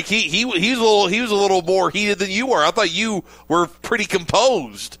 is like he was a little more heated than you were. I thought you were pretty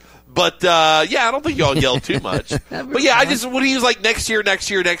composed. But, I don't think y'all yelled too much. But, when he was like, next year,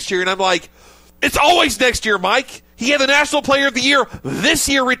 and I'm like, it's always next year, Mike. He had the National Player of the Year this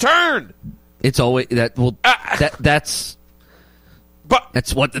year return. It's always that. Well, that's. But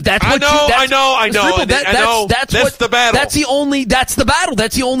that's what. That's I what. know. I know. That's the battle. That's the only. That's the battle.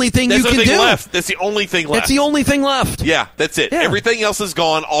 That's the only thing you can do. That's the only thing left. That's the only thing left. Yeah, that's it. Yeah. Everything else is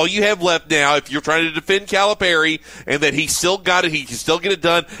gone. All you have left now, if you're trying to defend Calipari and that he still got it, he can still get it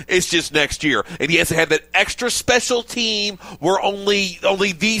done, it's just next year. And he has to have that extra special team where only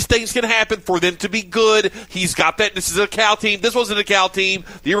these things can happen for them to be good. He's got that. This is a Cal team. This wasn't a Cal team.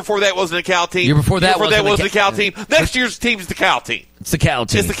 The year before that wasn't a Cal team. The year before that wasn't a Cal team. Next year's team is the Cal team. It's the Cal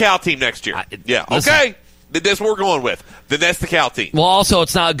team. It's the Cal team next year. Listen. Okay. That's what we're going with. Then that's the Cal team. Well, also,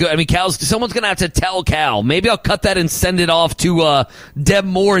 it's not good. I mean, someone's going to have to tell Cal. Maybe I'll cut that and send it off to Deb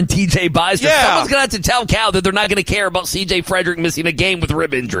Moore and TJ Beister. Yeah. Someone's going to have to tell Cal that they're not going to care about C.J. Frederick missing a game with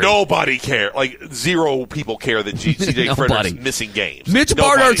rib injury. Nobody cares. Like, 0 people care that C.J. Frederick's missing games. Mitch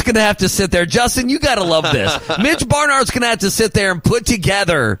Barnhart's going to have to sit there. Justin, you got to love this. Mitch Barnhart's going to have to sit there and put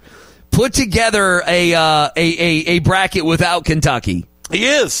together a bracket without Kentucky. He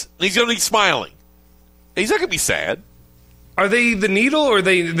is. He's going to be smiling. He's not going to be sad. Are they the needle, or are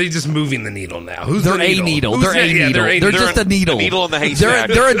they just moving the needle now? Who's they're the needle? a needle. Who's They're a needle. They're just a needle. A needle in the haystack.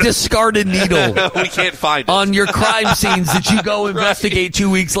 They're a discarded needle. We can't find it. On your crime scenes that you go investigate 2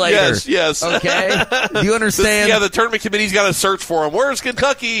 weeks later. Yes. Okay? Do you understand? The tournament committee's got to search for them. Where's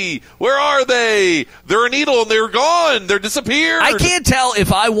Kentucky? Where are they? They're a needle, and they're gone. They're disappeared. I can't tell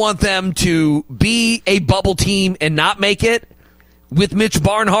if I want them to be a bubble team and not make it with Mitch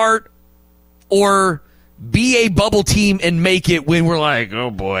Barnhart, or be a bubble team and make it when we're like,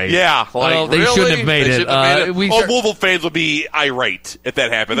 oh boy. Yeah. They really? shouldn't have made it. Louisville fans would be irate if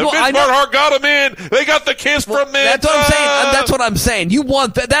that happened. Well, Mitch Barnhart got him in. They got the kiss from Mitch. That's what I'm saying. That's what I'm saying. You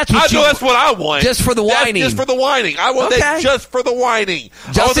want that. That's what that's what I want. Just for the whining. Just for the whining. I want that just for the whining.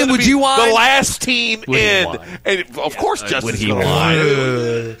 Justin, would you whine? The last team in. And of course, Justin's going to whine.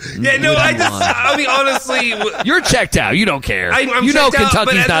 I mean, honestly. You're checked out. You don't care. I'm you know Kentucky's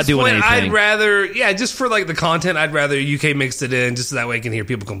Kentucky's not doing anything. I'd rather, just for like the content, I'd rather UK mixed it in just so that way I can hear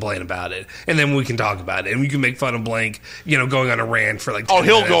people complain about it, and then we can talk about it, and we can make fun of Blank, going on a rant for like 10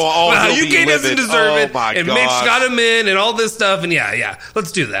 minutes. UK doesn't deserve it, and Mitch got him in, and all this stuff, and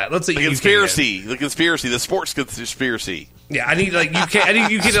let's do that. Let's the conspiracy, the sports conspiracy. Yeah, I need UK. I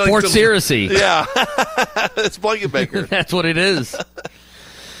need UK to sports conspiracy. Yeah, it's Blankenbaker. That's what it is.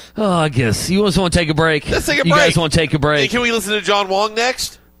 Oh, I guess you just want to take a break. Let's take a break. You guys want to take a break? Hey, can we listen to John Wong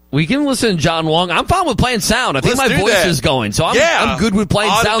next? We can listen to John Wong. I'm fine with playing sound. I think my voice is going, so I'm good with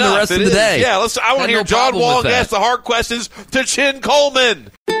playing sound the rest of the day. Yeah, I want to hear John Wong ask the hard questions to Chin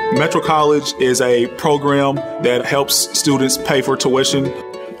Coleman. Metro College is a program that helps students pay for tuition,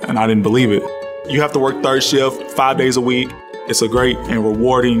 and I didn't believe it. You have to work third shift 5 days a week. It's a great and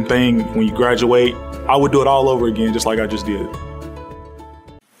rewarding thing when you graduate. I would do it all over again, just like I just did.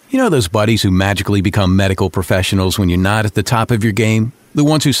 You know those buddies who magically become medical professionals when you're not at the top of your game? The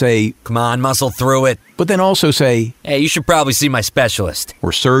ones who say, come on, muscle through it. But then also say, hey, you should probably see my specialist.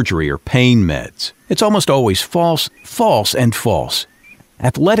 Or surgery or pain meds. It's almost always false, false, and false.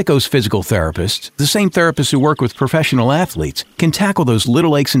 Athletico's physical therapists, the same therapists who work with professional athletes, can tackle those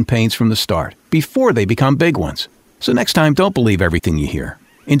little aches and pains from the start, before they become big ones. So next time, don't believe everything you hear.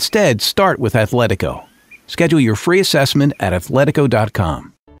 Instead, start with Athletico. Schedule your free assessment at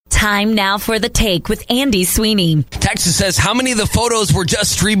athletico.com. Time now for The Take with Andy Sweeney. Texas says, how many of the photos were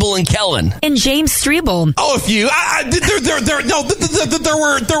just Strebel and Kellen? And James Strebel. Oh, a few.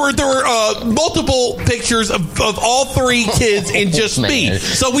 There were multiple pictures of all three kids and just me.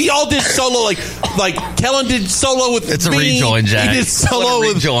 So we all did solo, like Kellen did solo with it's me. It's a rejoin, Jack. He did solo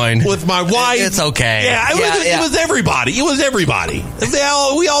with my wife. It's okay. Yeah, it was everybody. It was everybody.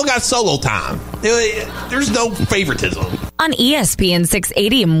 We all got solo time. There's no favoritism. On ESPN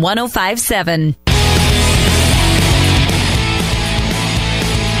 680 and 105.7.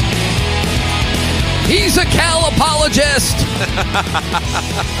 He's a Cal apologist.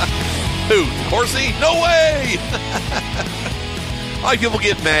 Who? Horsey? No way. Why people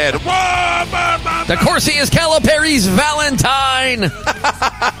get mad? The Corsi is Calipari's Valentine.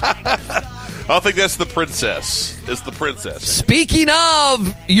 I think that's the princess. It's the princess. Speaking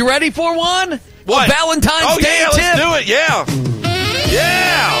of, you ready for one? What? A Valentine's Day tip? Let's do it. Yeah.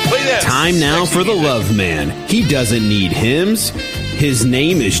 Yeah. Play that. Time now for the Love Man. He doesn't need hymns. His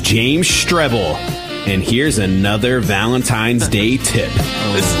name is James Strebel. And here's another Valentine's Day tip.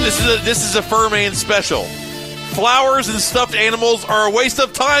 This is a fur man special. Flowers and stuffed animals are a waste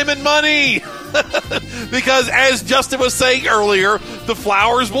of time and money. Because as Justin was saying earlier, the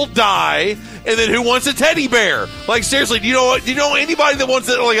flowers will die, and then who wants a teddy bear? Like seriously, do you know anybody that wants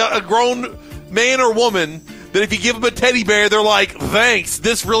like a grown man or woman that if you give them a teddy bear, they're like, thanks,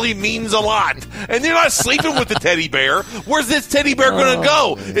 this really means a lot. And they're not sleeping with the teddy bear. Where's this teddy bear going to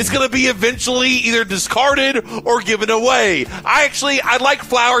go? It's going to be eventually either discarded or given away. I like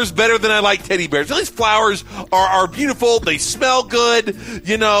flowers better than I like teddy bears. At least flowers are beautiful. They smell good,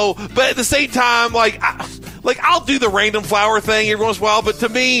 but at the same time, I'll do the random flower thing every once in a while, but to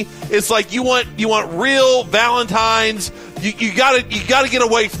me, it's like you want real Valentines. You gotta get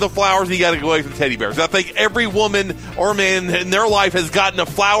away from the flowers. And you gotta get away from teddy bears. I think every woman or man in their life has gotten a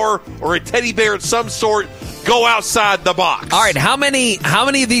flower or a teddy bear of some sort. Go outside the box. All right, how many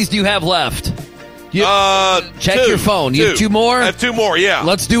of these do you have left? Check two, your phone. You have 2 more? I have 2 more. Yeah.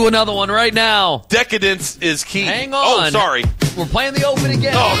 Let's do another one right now. Decadence is key. Hang on. Oh, sorry. We're playing the open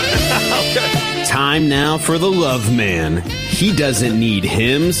again. Oh, okay. Time now for the Love Man. He doesn't need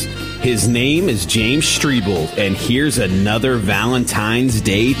hymns. His name is James Strebel, and here's another Valentine's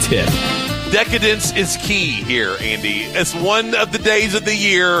Day tip. Decadence is key here, Andy. It's one of the days of the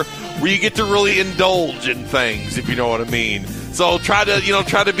year where you get to really indulge in things, if you know what I mean. So try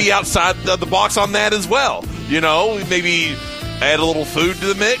to be outside the box on that as well. Maybe add a little food to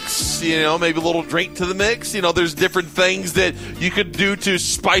the mix, maybe a little drink to the mix. There's different things that you could do to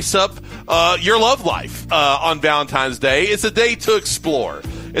spice up your love life on Valentine's Day. It's a day to explore.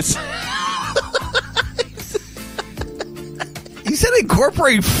 It's You said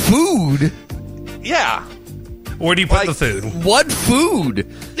incorporate food. Yeah. Where do you put the food? What food?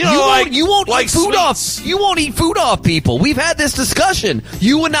 You won't eat food off. You won't eat food off people. We've had this discussion.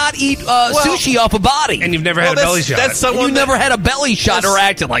 You would not eat sushi off a body, and you've never had a belly shot. That's someone you never had a belly shot or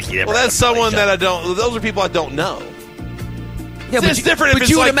acted like you never. Well, that's someone that I don't. Those are people I don't know. Yeah, it's different. But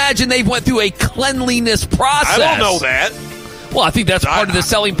you would imagine they went through a cleanliness process. I don't know that. Well, I think that's part of the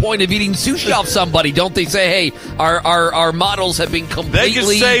selling point of eating sushi off somebody. Don't they say, hey, our models have been completely... They can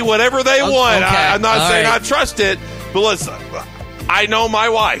say whatever they want. Okay. I'm not saying right. I trust it, but listen, I know my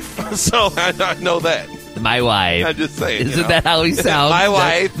wife, so I know that. My wife. I'm just saying. Isn't that how he sounds? My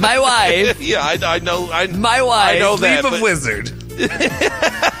wife. My wife. Yeah, I know. My wife. I know that. Leave a wizard.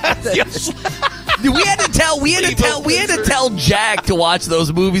 Yes. We had to tell Jack to watch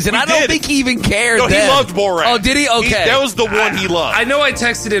those movies, and I don't think he even cared. No, then. he loved Borat. Oh, did he? Okay, that was the one he loved. I know I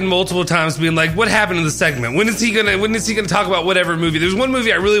texted in multiple times, being like, "What happened in the segment? When is he gonna talk about whatever movie?" There's one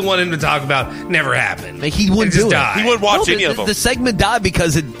movie I really wanted him to talk about. Never happened. He wouldn't do it. He wouldn't watch any of them. The segment died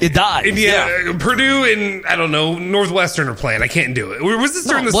because it died. Yeah, Purdue and I don't know Northwestern are playing. I can't do it. Was this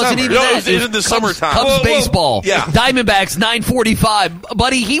during the summer? Even no, that. it was in the summertime. Cubs baseball. Yeah. Diamondbacks 9:45.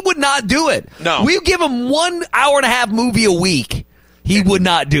 Buddy, he would not do it. No. We give him 1 hour and a half movie a week. He would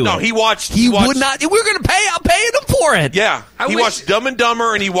not do it. No, he watched. He would not. We're going to pay. I'm paying him for it. Yeah, he watched Dumb and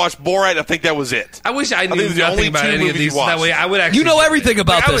Dumber and he watched Borat. I think that was it. I wish I knew nothing about any of these. That way, I would actually. You know everything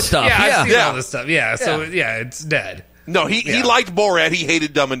about this stuff. Yeah, yeah. I've seen all this stuff. Yeah, so it's dead. No, he liked Borat. He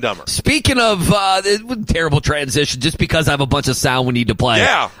hated Dumb and Dumber. Speaking of terrible transition, just because I have a bunch of sound we need to play.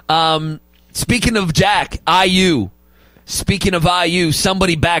 Yeah. Speaking of Jack, IU. Speaking of IU,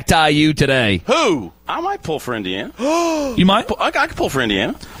 somebody backed IU today. Who? I might pull for Indiana. You might? I could pull for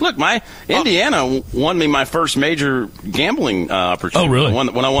Indiana. Look, Indiana won me my first major gambling opportunity. Oh, really?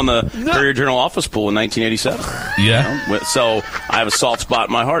 When I won the Courier Journal office pool in 1987. Yeah. So I have a soft spot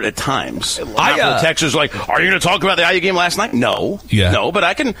in my heart at times. Texas like, are you going to talk about the IU game last night? No. Yeah. No, but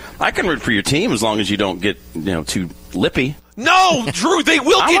I can root for your team as long as you don't get too lippy. No, Drew, they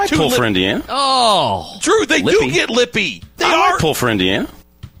will I get might too pull lippy. for Indiana. Oh. Drew, they Lippy. do get lippy. I might pull for Indiana.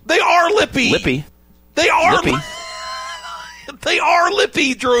 They are lippy. Lippy. They are Lippy. They are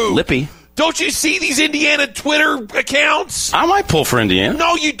lippy, Drew. Lippy. Don't you see these Indiana Twitter accounts? I might pull for Indiana.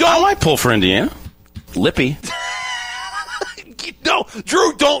 No, you don't. I might pull for Indiana. Lippy. No,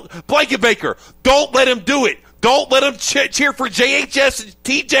 Drew, don't. Blanket Baker, don't let him do it. Don't let him cheer for JHS and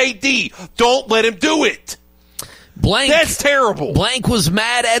TJD. Don't let him do it. Blank. That's terrible. Blank was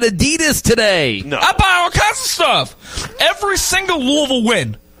mad at Adidas today. No. I buy all kinds of stuff. Every single Louisville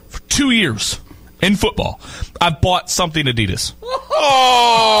win for 2 years in football, I bought something Adidas.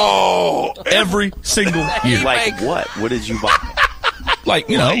 Oh. Every single year. Like what? What did you buy? Like,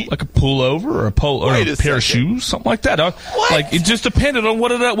 like a pullover or a polo or a pair of shoes, something like that. Like, it just depended on what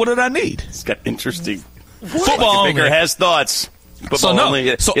did I need. It's got interesting. Football Baker has thoughts. So that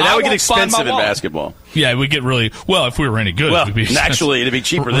would get expensive in basketball. Yeah, we get really if we were any good. Well, it'd be actually, it'd be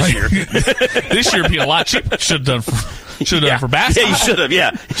cheaper this year. This year would be a lot cheaper. Should have done for basketball. Yeah, you should have.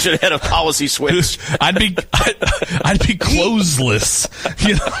 Yeah, you should have had a policy switch. I'd be clothesless.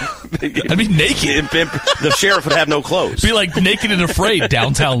 I'd be naked. The sheriff would have no clothes. Be like Naked and Afraid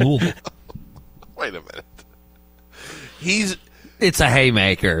downtown Louisville. Wait a minute. He's It's a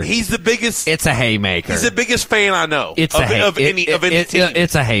haymaker. He's the biggest. It's a haymaker. He's the biggest fan I know. It's of any team.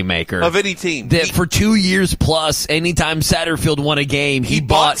 It's a haymaker of any team. For 2 years plus, anytime Satterfield won a game, he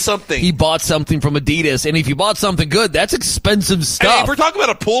bought something. He bought something from Adidas, and if you bought something good, that's expensive stuff. Hey, if we're talking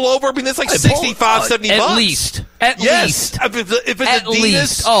about a pullover, I mean that's like $65, $70 at least. At least. If it's at Adidas,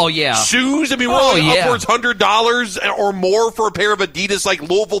 least. Oh yeah. Shoes. I mean, we're upwards $100 or more for a pair of Adidas like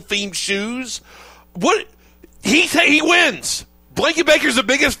Louisville themed shoes. What he wins. Blanket Baker's the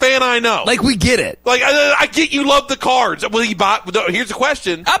biggest fan I know. Like, we get it. Like, I get you love the cards. Will he buy? Here's the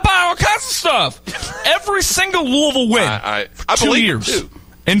question. I buy all kinds of stuff. Every single Louisville win, I 2 years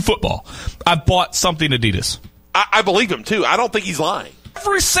in football, I bought something Adidas. I believe him, too. I don't think he's lying.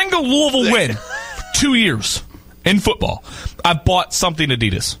 Every single Louisville win, 2 years in football, I bought something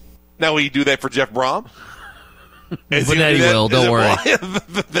Adidas. Now, will you do that for Jeff Brom? Benetti will. Don't worry.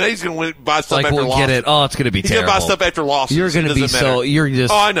 Benetti's going to buy stuff after we'll loss. Get it. Oh, it's going to be terrible. He's going to buy stuff after losses. You're going to be so. You're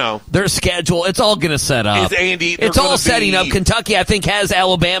just. Oh, I know. Their schedule. It's all going to set up. It's all setting up. Kentucky, I think, has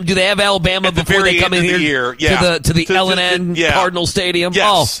Alabama. Do they have Alabama before they come in here to the L&N Cardinal Stadium?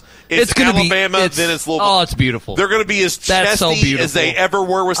 Yes. Oh, it's going to be Alabama. Then it's Louisville. Oh, it's beautiful. They're going to be as chesty as they ever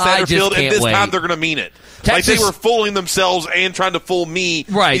were with Satterfield, and this time they're going to mean it. Texas, like they were fooling themselves and trying to fool me.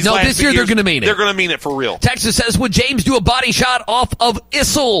 Right. No, this year they're going to mean it. They're going to mean it for real. Texas says, would James do a body shot off of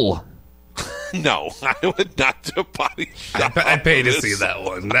Issel? No, I would not do a body shot. I'd pay to see that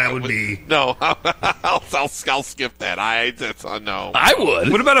one. That would be... No, I'll skip that. No. I would.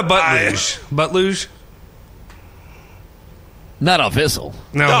 What about a butt luge? Butt luge? Not off Issel.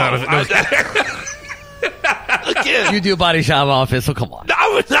 No, not off Again, you do a body shot off Issel. Come on.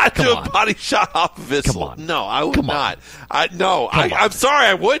 I would not do a body shot off of Issel. Come on. No, I would not. I'm sorry,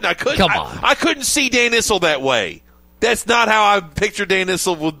 I wouldn't. I couldn't. Come on. I couldn't see Dan Issel that way. That's not how I picture Dan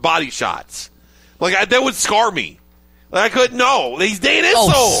Issel with body shots. Like that would scar me. I couldn't. No, he's Dan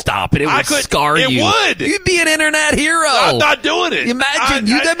Issel. Oh, stop it! It would scar you. It would. You'd be an internet hero. I'm not doing it. Imagine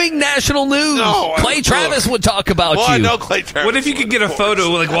that'd make national news. No, Clay Travis would talk about you. I know Clay Travis. What if you could get a photo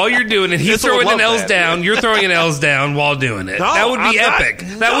like while you're doing it? He's throwing an L's down. You're throwing an L's down while doing it. No, that would be epic.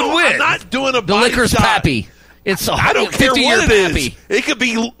 That would win. I'm not doing a the body liquor's shot. Pappy. It's I don't care what it is. Pappy. It could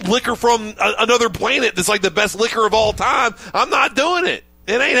be liquor from another planet that's like the best liquor of all time. I'm not doing it.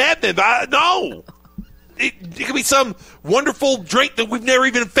 It ain't happening. No. It could be some wonderful drink that we've never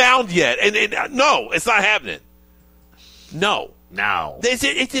even found yet. And no, it's not happening. No. It's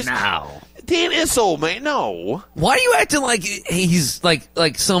just no. Dan Issel, man. No. Why are you acting like he's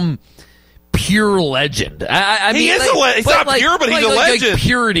like some pure legend? I mean, he is a legend. He's not pure, but he's a legend. Like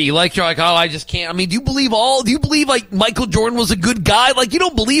purity, like you're like, oh, I just can't. I mean, do you believe like Michael Jordan was a good guy? Like you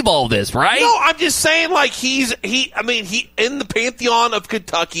don't believe all this, right? No, I'm just saying like he in the pantheon of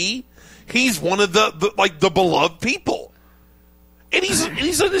Kentucky. He's one of the beloved people, and he's in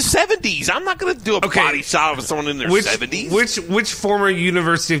his 70s. I'm not going to do a body shot of someone in their 70s. Which former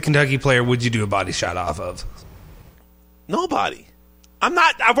University of Kentucky player would you do a body shot off of? Nobody. I'm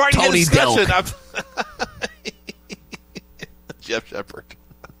not. I've already had a discussion. Jeff Shepard,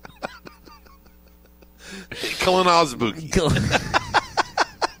 Cullen Osbuki,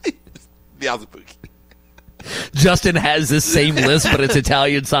 the Osbuki. Justin has this same list, but it's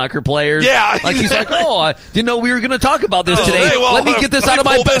Italian soccer players. Yeah, like he's like, oh, I didn't know we were going to talk about this today. Hey, well, let me get this out of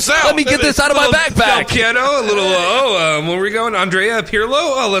my Let me get this out of my backpack. Piano, a little. Where are we going? Andrea Pirlo.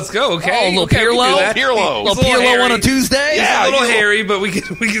 Oh, let's go. Okay, a little Pirlo. Pirlo on a Tuesday. Yeah, a little hairy, but we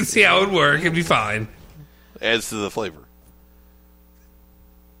can see how it would work. It'd be fine. Adds to the flavor.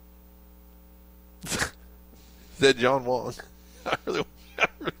 Said John Wong. I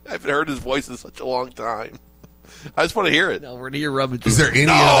haven't heard his voice in such a long time. I just want to hear it. No, we're going to hear rubbing. Is there any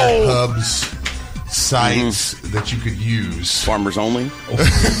other hubs, sites that you could use? Farmers only?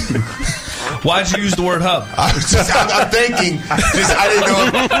 Why'd you use the word hub? I'm thinking. I didn't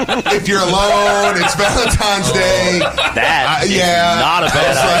know if you're alone. It's Valentine's Day. That is not a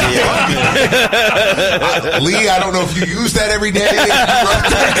bad idea. Lee, I don't know if you use that every day.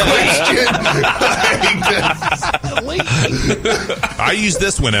 I use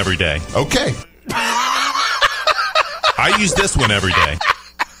this one every day. Okay. I use this one every day.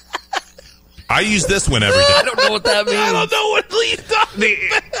 I don't know what that means. I don't know what Lee's talking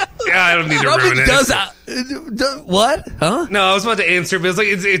about. I don't need to ruin it. What? Huh? No, I was about to answer, but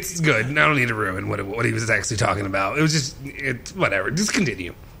it's good. I don't need to ruin what he was actually talking about. It was just whatever. Just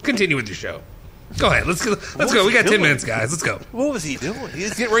continue with your show. Go ahead. Let's go. We got 10 minutes, guys. Let's go. What was he doing? He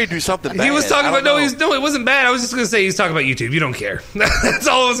was getting ready to do something bad. He was talking about it wasn't bad. I was just going to say he was talking about YouTube. You don't care. That's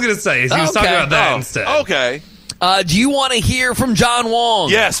all I was going to say. He was talking about that instead. Okay. Do you want to hear from John Wong?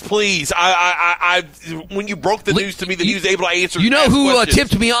 Yes, please. I when you broke the news to me that he was able to answer. You know who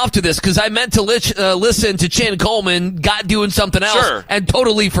tipped me off to this? Because I meant to listen to Chin Coleman, got doing something else, and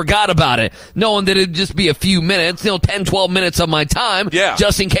totally forgot about it, knowing that it'd just be a few minutes, 10, 12 minutes of my time,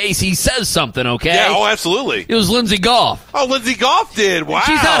 just in case he says something, okay? Yeah, oh, absolutely. It was Lindsey Goff. Oh, Lindsey Goff did. Wow.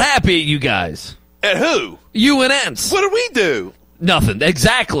 She's not happy at you guys. At who? You and Entz. What did we do? Nothing.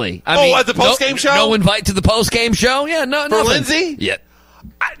 Exactly. I mean, at the post-game show? No invite to the post-game show? Yeah, no. For Lindsey? Yeah.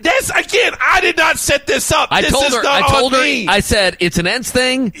 I did not set this up. I told her. I said it's an Entz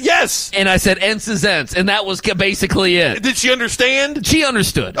thing. Yes. And I said Entz is Entz, and that was basically it. Did she understand? She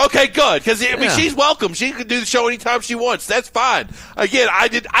understood. Okay, good. Because she's welcome. She can do the show anytime she wants. That's fine. Again, I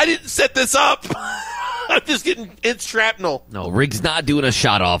didn't set this up. I'm just getting Entz shrapnel. No, Riggs not doing a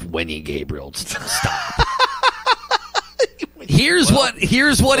shot off Wendy Gabriel. Stop. Here's what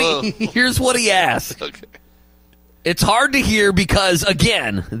he asked. Okay. It's hard to hear because,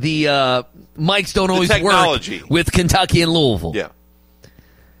 again, the mics don't always work with Kentucky and Louisville. Yeah.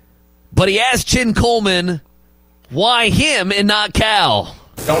 But he asked Chin Coleman, why him and not Cal?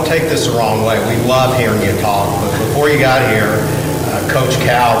 Don't take this the wrong way. We love hearing you talk. But before you got here, Coach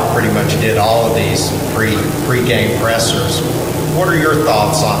Cal pretty much did all of these pre-game pressers. What are your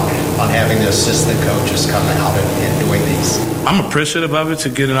thoughts on having the assistant coaches come out and doing these? I'm appreciative of it to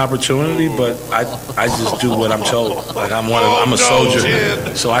get an opportunity, but I just do what I'm told. Like I'm a soldier,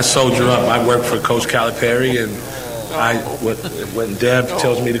 so I soldier up. I work for Coach Calipari, and when Deb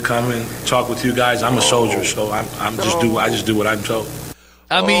tells me to come and talk with you guys, I'm a soldier, so I just do what I'm told.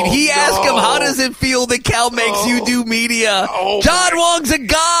 I mean, he asked him, how does it feel that Cal makes you do media? John Wong's a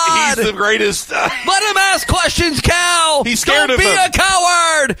god. He's the greatest. Let him ask questions, Cal. He's scared Don't of him. be a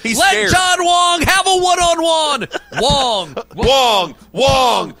coward. Let scared. John Wong have a one-on-one. Wong.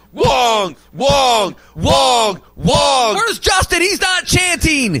 Where's Justin? He's not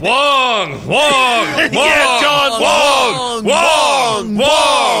chanting. Wong. Yeah, John Wong.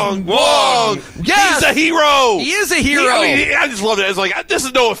 Yes. He's a hero. He is a hero. I just love it. It's like, this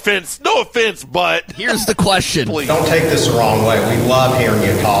is no offense, but. Here's the question. Please. Don't take this the wrong way. We love hearing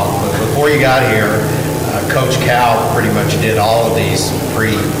you talk. But before you got here, Coach Cal pretty much did all of these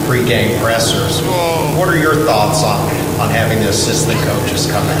pre-game pressers. What are your thoughts on having the assistant coaches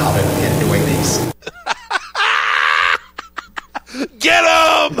come out and doing these? Get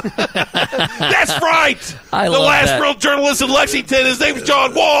him! That's right. The last real journalist in Lexington. His name's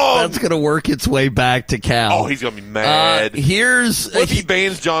John Wong. That's going to work its way back to Cal. Oh, he's going to be mad. What if he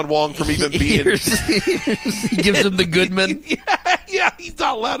bans John Wong from even being? He gives him the Goodman. Yeah, he's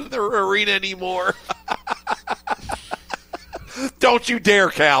not allowed in the arena anymore. Don't you dare,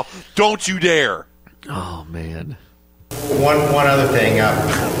 Cal. Don't you dare. Oh, man. One other thing,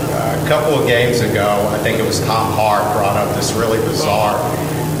 a couple of games ago, I think it was Tom Hart brought up this really bizarre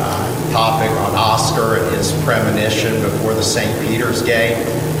topic on Oscar and his premonition before the St. Peter's game.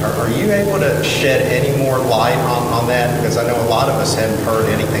 Are you able to shed any more light on that? Because I know a lot of us hadn't heard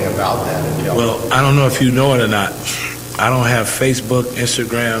anything about that until. Well, I don't know if you know it or not. I don't have Facebook,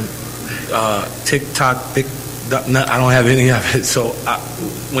 Instagram, TikTok, I don't have any of it. So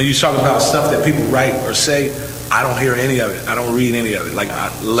when you talk about stuff that people write or say, I don't hear any of it. I don't read any of it. Like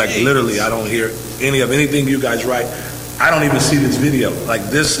literally, I don't hear any of anything you guys write. I don't even see this video. Like,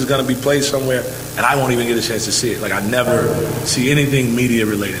 this is going to be played somewhere, and I won't even get a chance to see it. Like, I never see anything media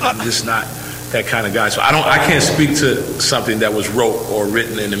related. I'm just not that kind of guy. So I can't speak to something that was wrote or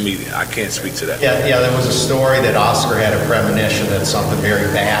written in the media. I can't speak to that. Yeah. There was a story that Oscar had a premonition that something very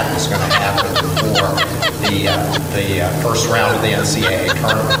bad was going to happen before the first round of the NCAA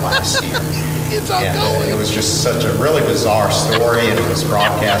tournament last year. It was just such a really bizarre story, and it was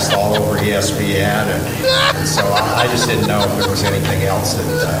broadcast all over ESPN, and so I just didn't know if there was anything else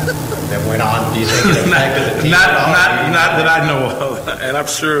that went on. Do you think it affected the team? Not that I know of, and I'm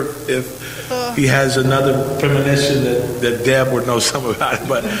sure if he has another premonition that Deb would know something about it,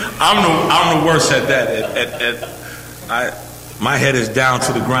 but I'm the worst at that. My head is down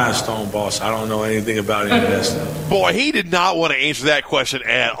to the grindstone, boss. I don't know anything about any of that stuff. Boy, he did not want to answer that question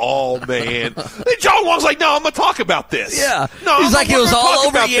at all, man. John Wong's like, no, I'm going to talk about this. Yeah. No, he's like, it was all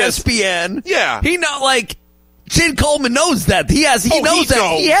over ESPN. Yeah. He not like... Chin Coleman knows that. He knows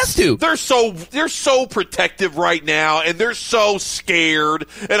that. He has to. They're so protective right now, and they're so scared.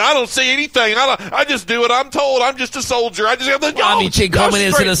 And I don't say anything. I just do what I'm told. I'm just a soldier. I just have the job. I mean, Chin Coleman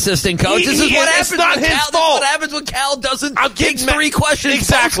is an assistant coach. This is what happens. Not his fault. This is what happens when Cal doesn't take 3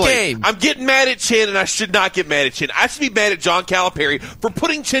 questions post-game. I'm getting mad at Chin, and I should not get mad at Chin. I should be mad at John Calipari for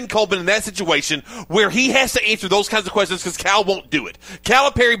putting Chin Coleman in that situation where he has to answer those kinds of questions because Cal won't do it.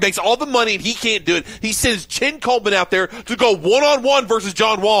 Calipari makes all the money, and he can't do it. He sends Chin Coleman out there to go one-on-one versus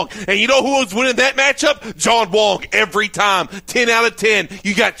John Wong. And you know who was winning that matchup? John Wong every time. 10 out of 10.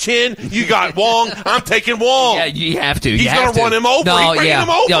 You got Chin, you got Wong. I'm taking Wong. Yeah, you have to. He's going to run him over. No, He's bringing him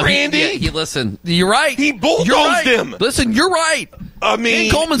over, Andy. Listen, you're right. He bulldozed him. Listen, you're right. I mean,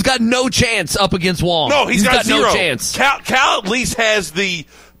 Ken Coleman's got no chance up against Wong. No, he's got zero. No chance. Cal at least has the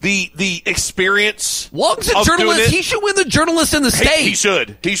experience. Wong's a journalist. He should win the journalist in the state. He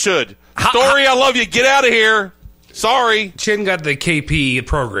should. Story, I love you. Get out of here. Sorry. Chin got the KP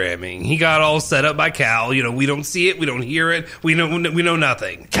programming. He got all set up by Cal. You know, we don't see it. We don't hear it. We know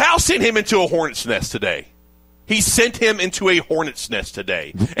nothing. Cal sent him into a hornet's nest today. He sent him into a hornet's nest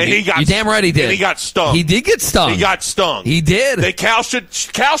today. And he got... You're damn right he did. And he got stung. He did get stung. He got stung. He did. Cal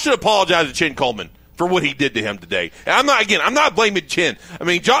should apologize to Chin Coleman for what he did to him today. And I'm not blaming Chin. I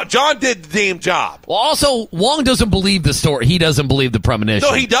mean, John did the damn job. Well, also, Wong doesn't believe the story. He doesn't believe the premonition.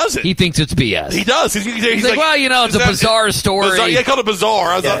 No, he doesn't. He thinks it's BS. He does. He's like, well, it's a bizarre story. Bizarre. Yeah, called it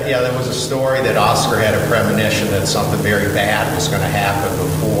bizarre. There was a story that Oscar had a premonition that something very bad was going to happen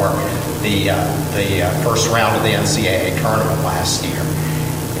before the first round of the NCAA tournament last year.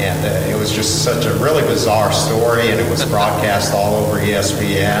 And it was just such a really bizarre story, and it was broadcast all over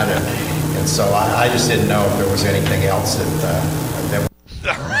ESPN. And so I just didn't know if there was anything else that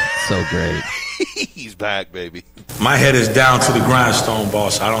so great. He's back, baby. My head is down to the grindstone,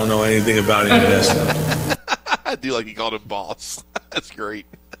 boss. I don't know anything about any of that stuff. I do like he called him boss. That's great.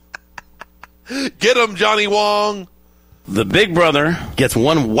 Get him, Johnny Wong. The big brother gets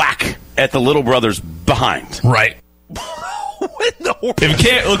one whack at the little brother's behind. Right. If you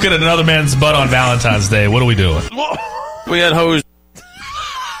can't look at another man's butt on Valentine's Day, what are we doing? We had hosed.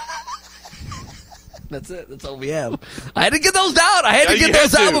 That's it. That's all we have. I had to get those out. I had to get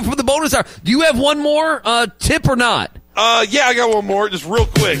those out before the bonus hour. Do you have one more tip or not? Yeah, I got one more. Just real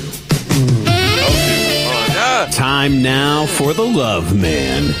quick. Time now for the Love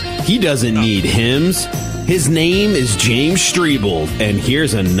Man. He doesn't need hymns. His name is James Strebel, and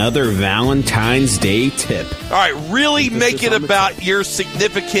here's another Valentine's Day tip. All right, really make it about your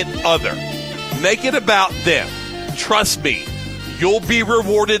significant other. Make it about them. Trust me, you'll be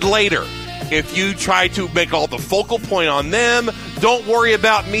rewarded later. If you try to make all the focal point on them, don't worry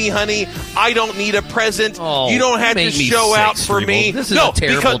about me, honey. I don't need a present. You don't have to show out for me. This is a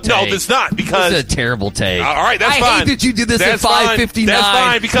terrible take. No, it's not. Because this is a terrible take. All right, that's fine. I hate that you did this at 5:59. That's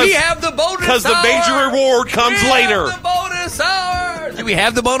fine because we have the bonus hour. Because the major reward comes later. The bonus hour. Do we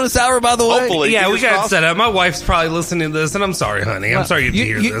have the bonus hour, by the way? Hopefully. Yeah, we got it set up. My wife's probably listening to this, and I'm sorry, honey. I'm sorry you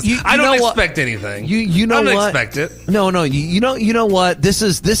hear this. I don't expect anything. You know what? I don't expect it. No. You know what? This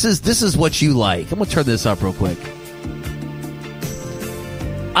is what you like. I'm gonna turn this up real quick.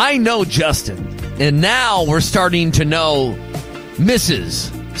 I know Justin, and now we're starting to know Mrs.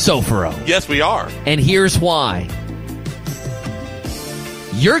 Sofaro. Yes, we are. And here's why.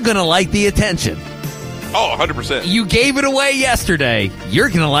 You're going to like the attention. Oh, 100%. You gave it away yesterday. You're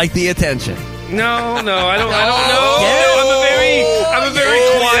going to like the attention. No, I don't know. I'm a very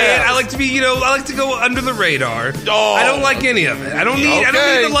quiet. Yes. I like to be, I like to go under the radar. Oh. I don't like any of it. I don't need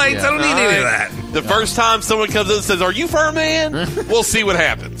the lights. Yeah. I don't need any of that. The first time someone comes in and says, "Are you Furman?" We'll see what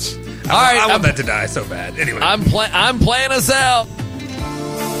happens. All right, I want that to die so bad. Anyway, I'm playing us out.